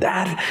him.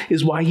 That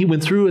is why he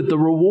went through it. The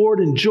reward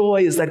and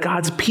joy is that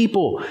God's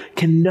people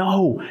can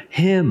know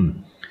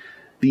him.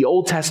 The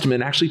Old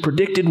Testament actually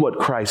predicted what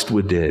Christ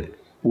would do.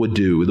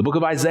 The book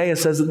of Isaiah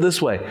says it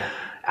this way.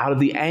 Out of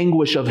the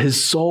anguish of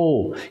his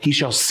soul, he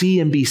shall see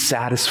and be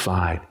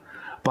satisfied.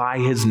 By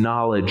his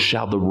knowledge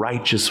shall the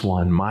righteous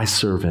one, my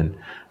servant,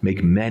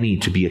 make many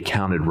to be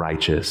accounted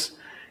righteous.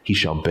 He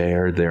shall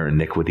bear their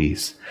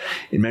iniquities.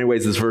 In many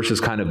ways, this verse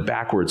is kind of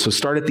backwards. So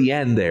start at the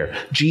end there.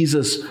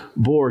 Jesus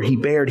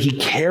he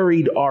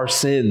carried our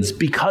sins.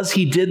 Because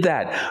he did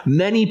that,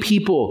 many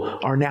people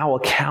are now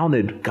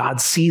accounted.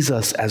 God sees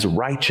us as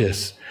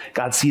righteous.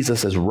 God sees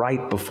us as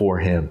right before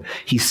him.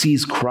 He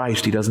sees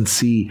Christ. He doesn't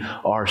see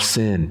our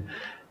sin.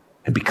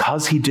 And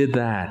because he did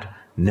that,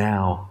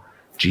 now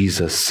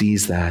Jesus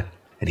sees that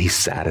and he's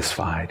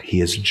satisfied. He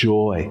has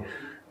joy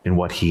in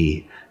what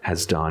he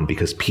has done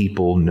because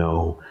people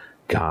know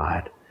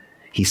God.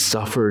 He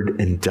suffered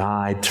and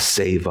died to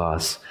save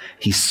us.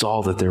 He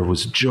saw that there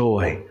was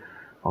joy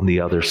on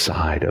the other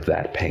side of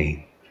that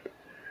pain.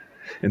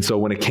 And so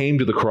when it came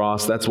to the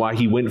cross, that's why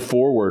he went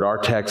forward. Our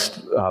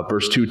text,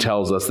 verse 2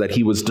 tells us that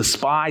he was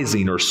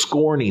despising or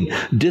scorning,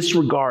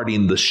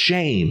 disregarding the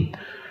shame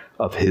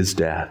of his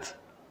death.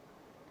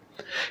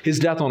 His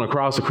death on a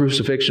cross, the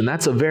crucifixion,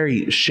 that's a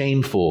very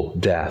shameful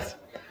death.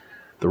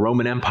 The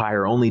Roman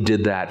Empire only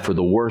did that for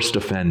the worst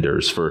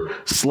offenders, for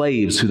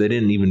slaves who they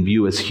didn't even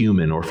view as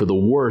human, or for the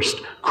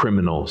worst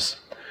criminals.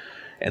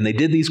 And they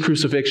did these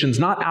crucifixions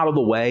not out of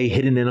the way,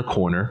 hidden in a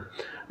corner.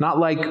 Not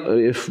like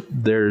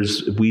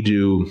we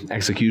do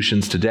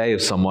executions today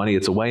of somebody,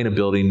 it's away in a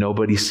building,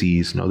 nobody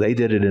sees. No, they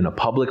did it in a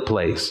public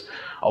place.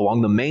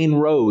 Along the main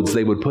roads,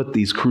 they would put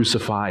these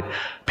crucified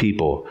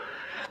people.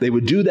 They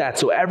would do that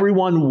so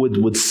everyone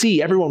would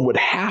see, everyone would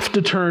have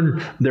to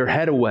turn their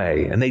head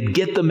away, and they'd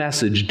get the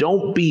message,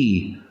 don't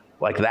be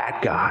like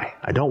that guy.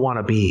 I don't want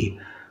to be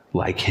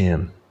like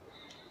him.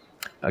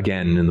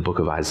 Again, in the book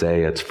of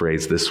Isaiah, it's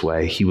phrased this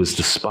way, he was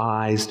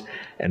despised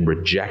and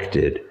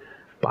rejected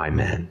by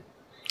men,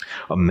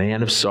 a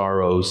man of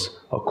sorrows,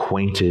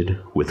 acquainted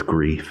with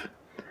grief.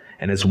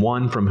 And as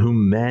one from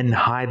whom men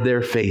hide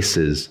their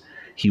faces,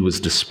 he was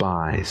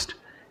despised,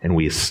 and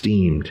we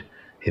esteemed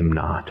him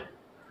not.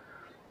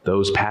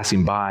 Those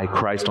passing by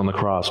Christ on the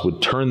cross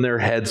would turn their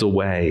heads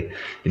away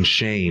in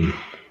shame,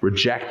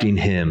 rejecting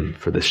him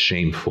for this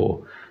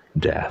shameful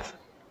death.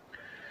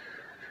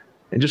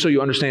 And just so you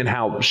understand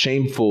how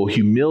shameful,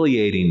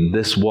 humiliating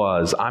this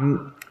was,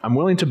 I'm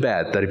willing to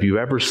bet that if you've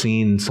ever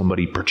seen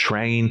somebody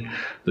portraying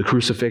the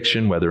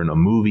crucifixion, whether in a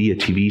movie, a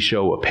TV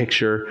show, a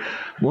picture,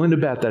 I'm willing to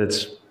bet that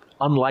it's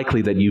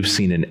unlikely that you've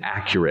seen an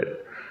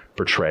accurate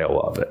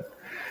portrayal of it.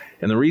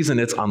 And the reason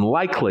it's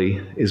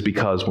unlikely is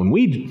because when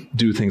we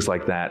do things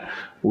like that,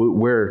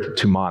 we're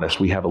too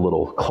modest. We have a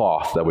little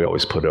cloth that we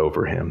always put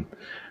over him.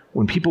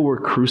 When people were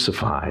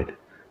crucified,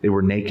 they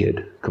were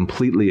naked,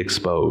 completely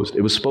exposed.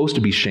 It was supposed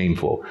to be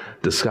shameful,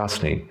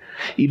 disgusting.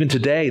 Even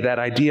today, that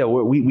idea,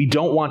 we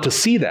don't want to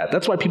see that.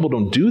 That's why people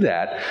don't do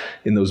that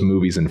in those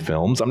movies and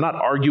films. I'm not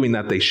arguing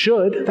that they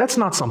should. That's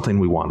not something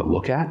we want to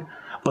look at.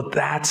 But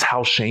that's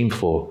how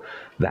shameful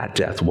that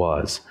death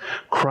was.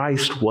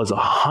 Christ was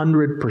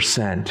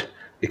 100%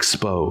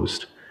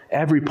 exposed.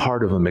 Every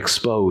part of him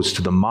exposed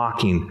to the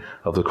mocking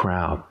of the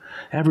crowd.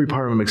 Every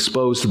part of him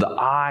exposed to the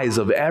eyes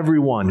of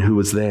everyone who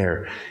was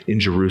there in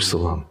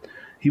Jerusalem.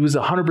 He was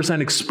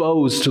 100%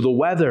 exposed to the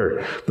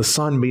weather, the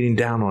sun beating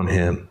down on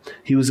him.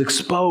 He was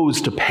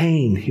exposed to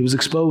pain. He was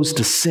exposed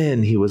to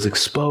sin. He was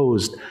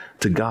exposed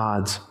to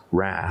God's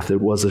wrath.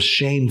 It was a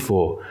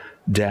shameful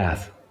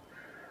death.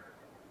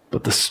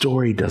 But the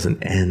story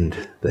doesn't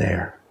end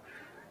there.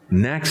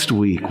 Next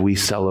week, we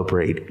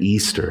celebrate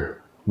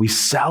Easter. We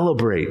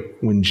celebrate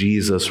when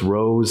Jesus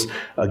rose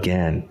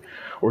again.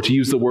 Or to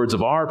use the words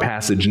of our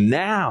passage,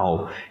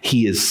 now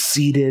he is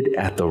seated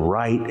at the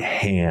right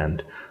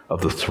hand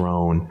of the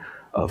throne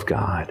of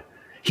God.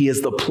 He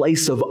is the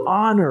place of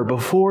honor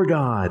before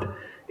God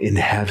in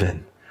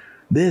heaven.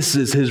 This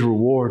is his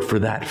reward for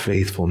that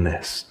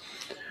faithfulness.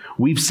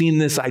 We've seen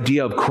this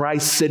idea of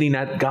Christ sitting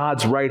at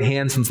God's right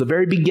hand since the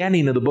very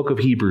beginning of the book of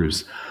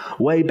Hebrews.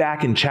 Way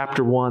back in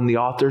chapter 1, the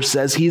author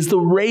says he is the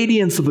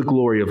radiance of the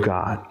glory of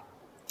God.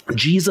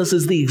 Jesus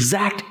is the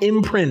exact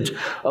imprint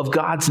of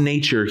God's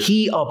nature.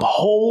 He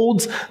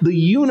upholds the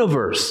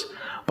universe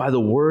by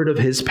the word of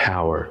his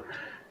power.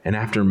 And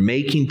after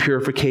making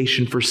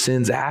purification for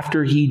sins,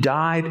 after he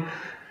died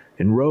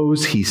and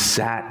rose, he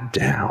sat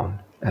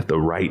down at the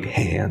right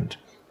hand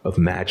of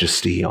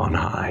majesty on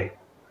high.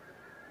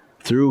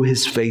 Through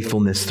his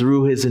faithfulness,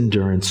 through his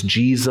endurance,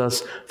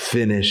 Jesus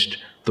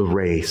finished the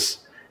race,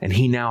 and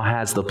he now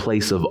has the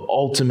place of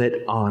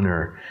ultimate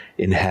honor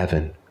in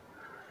heaven.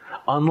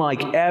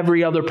 Unlike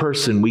every other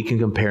person we can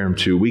compare him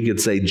to, we could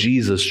say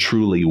Jesus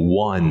truly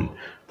won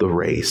the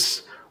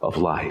race of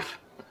life.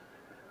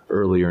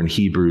 Earlier in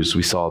Hebrews,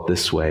 we saw it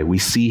this way. We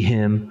see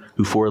him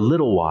who for a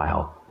little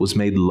while was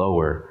made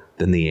lower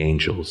than the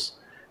angels,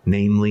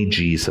 namely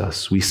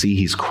Jesus. We see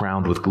he's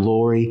crowned with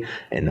glory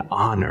and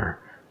honor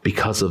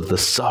because of the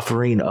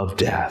suffering of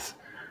death.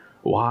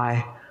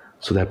 Why?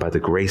 So that by the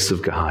grace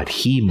of God,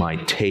 he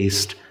might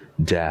taste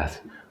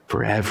death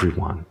for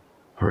everyone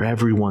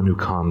who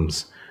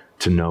comes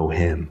to know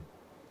him.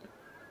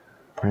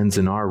 Friends,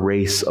 in our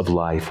race of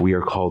life, we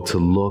are called to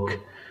look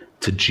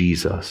to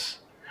Jesus.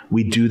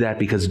 We do that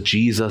because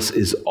Jesus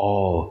is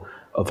all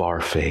of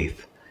our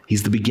faith.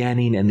 He's the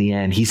beginning and the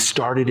end. He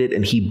started it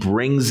and he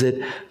brings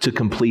it to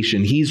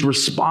completion. He's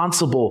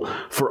responsible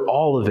for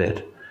all of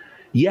it.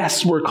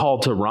 Yes, we're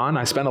called to run.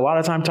 I spent a lot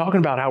of time talking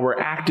about how we're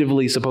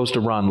actively supposed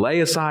to run. Lay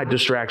aside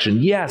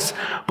distraction. Yes,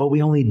 but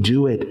we only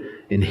do it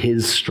in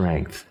his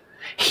strength.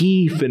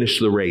 He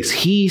finished the race.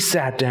 He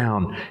sat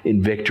down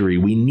in victory.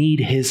 We need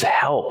his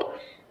help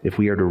if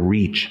we are to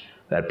reach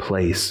that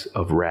place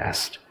of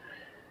rest.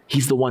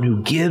 He's the one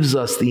who gives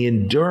us the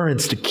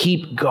endurance to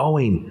keep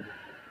going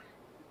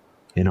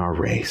in our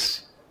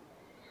race.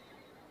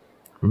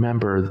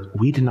 Remember,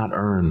 we did not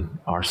earn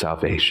our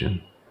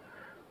salvation.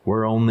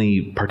 We're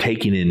only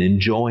partaking in,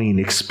 enjoying,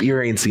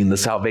 experiencing the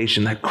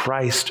salvation that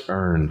Christ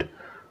earned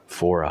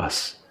for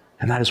us.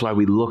 And that is why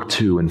we look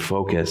to and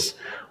focus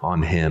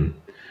on him.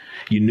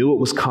 You knew it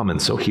was coming,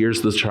 so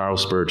here's the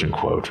Charles Spurgeon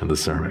quote from the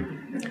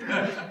sermon.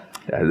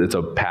 It's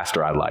a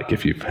pastor I like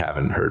if you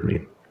haven't heard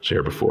me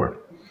shared before.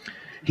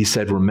 He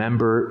said,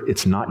 remember,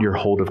 it's not your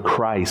hold of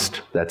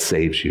Christ that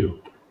saves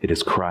you. It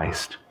is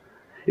Christ.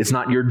 It's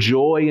not your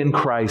joy in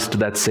Christ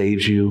that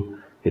saves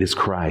you. It is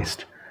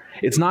Christ.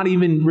 It's not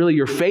even really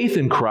your faith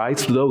in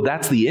Christ, though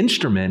that's the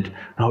instrument.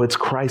 No, it's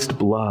Christ's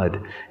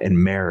blood and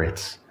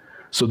merits.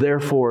 So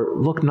therefore,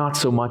 look not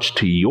so much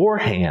to your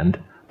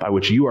hand by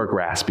which you are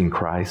grasping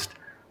Christ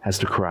as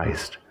to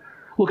Christ.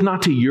 Look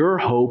not to your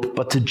hope,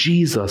 but to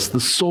Jesus, the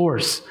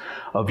source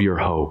of your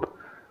hope.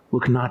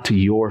 Look not to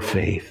your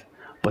faith,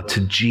 but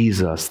to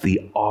Jesus,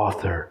 the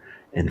author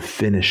and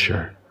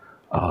finisher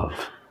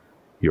of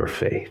your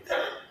faith.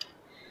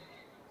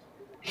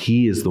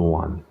 He is the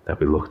one that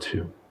we look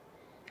to.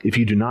 If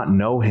you do not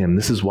know him,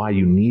 this is why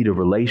you need a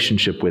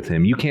relationship with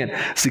him. You can't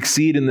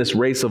succeed in this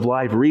race of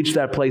life, reach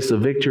that place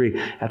of victory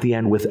at the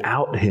end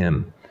without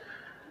him.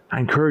 I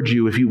encourage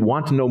you, if you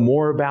want to know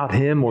more about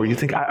him, or you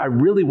think, I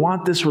really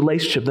want this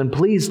relationship, then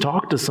please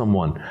talk to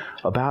someone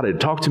about it.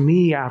 Talk to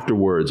me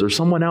afterwards or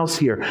someone else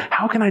here.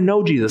 How can I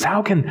know Jesus?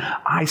 How can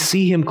I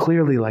see him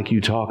clearly like you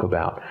talk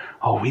about?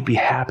 Oh, we'd be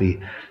happy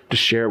to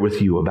share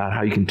with you about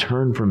how you can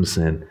turn from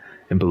sin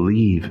and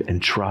believe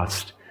and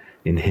trust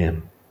in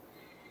him.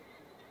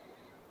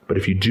 But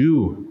if you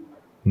do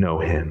know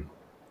him,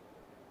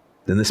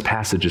 then this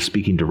passage is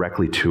speaking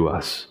directly to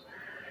us.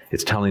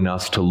 It's telling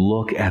us to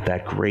look at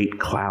that great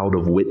cloud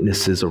of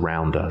witnesses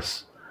around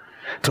us,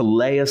 to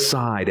lay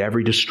aside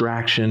every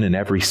distraction and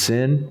every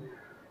sin,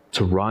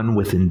 to run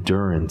with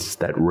endurance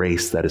that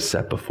race that is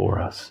set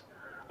before us.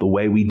 The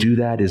way we do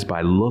that is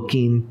by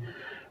looking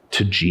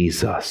to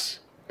Jesus.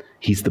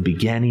 He's the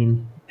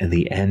beginning and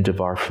the end of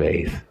our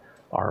faith,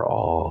 our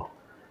all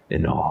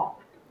in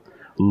all.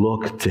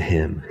 Look to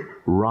him,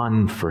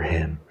 run for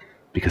him,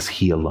 because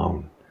he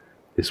alone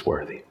is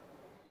worthy.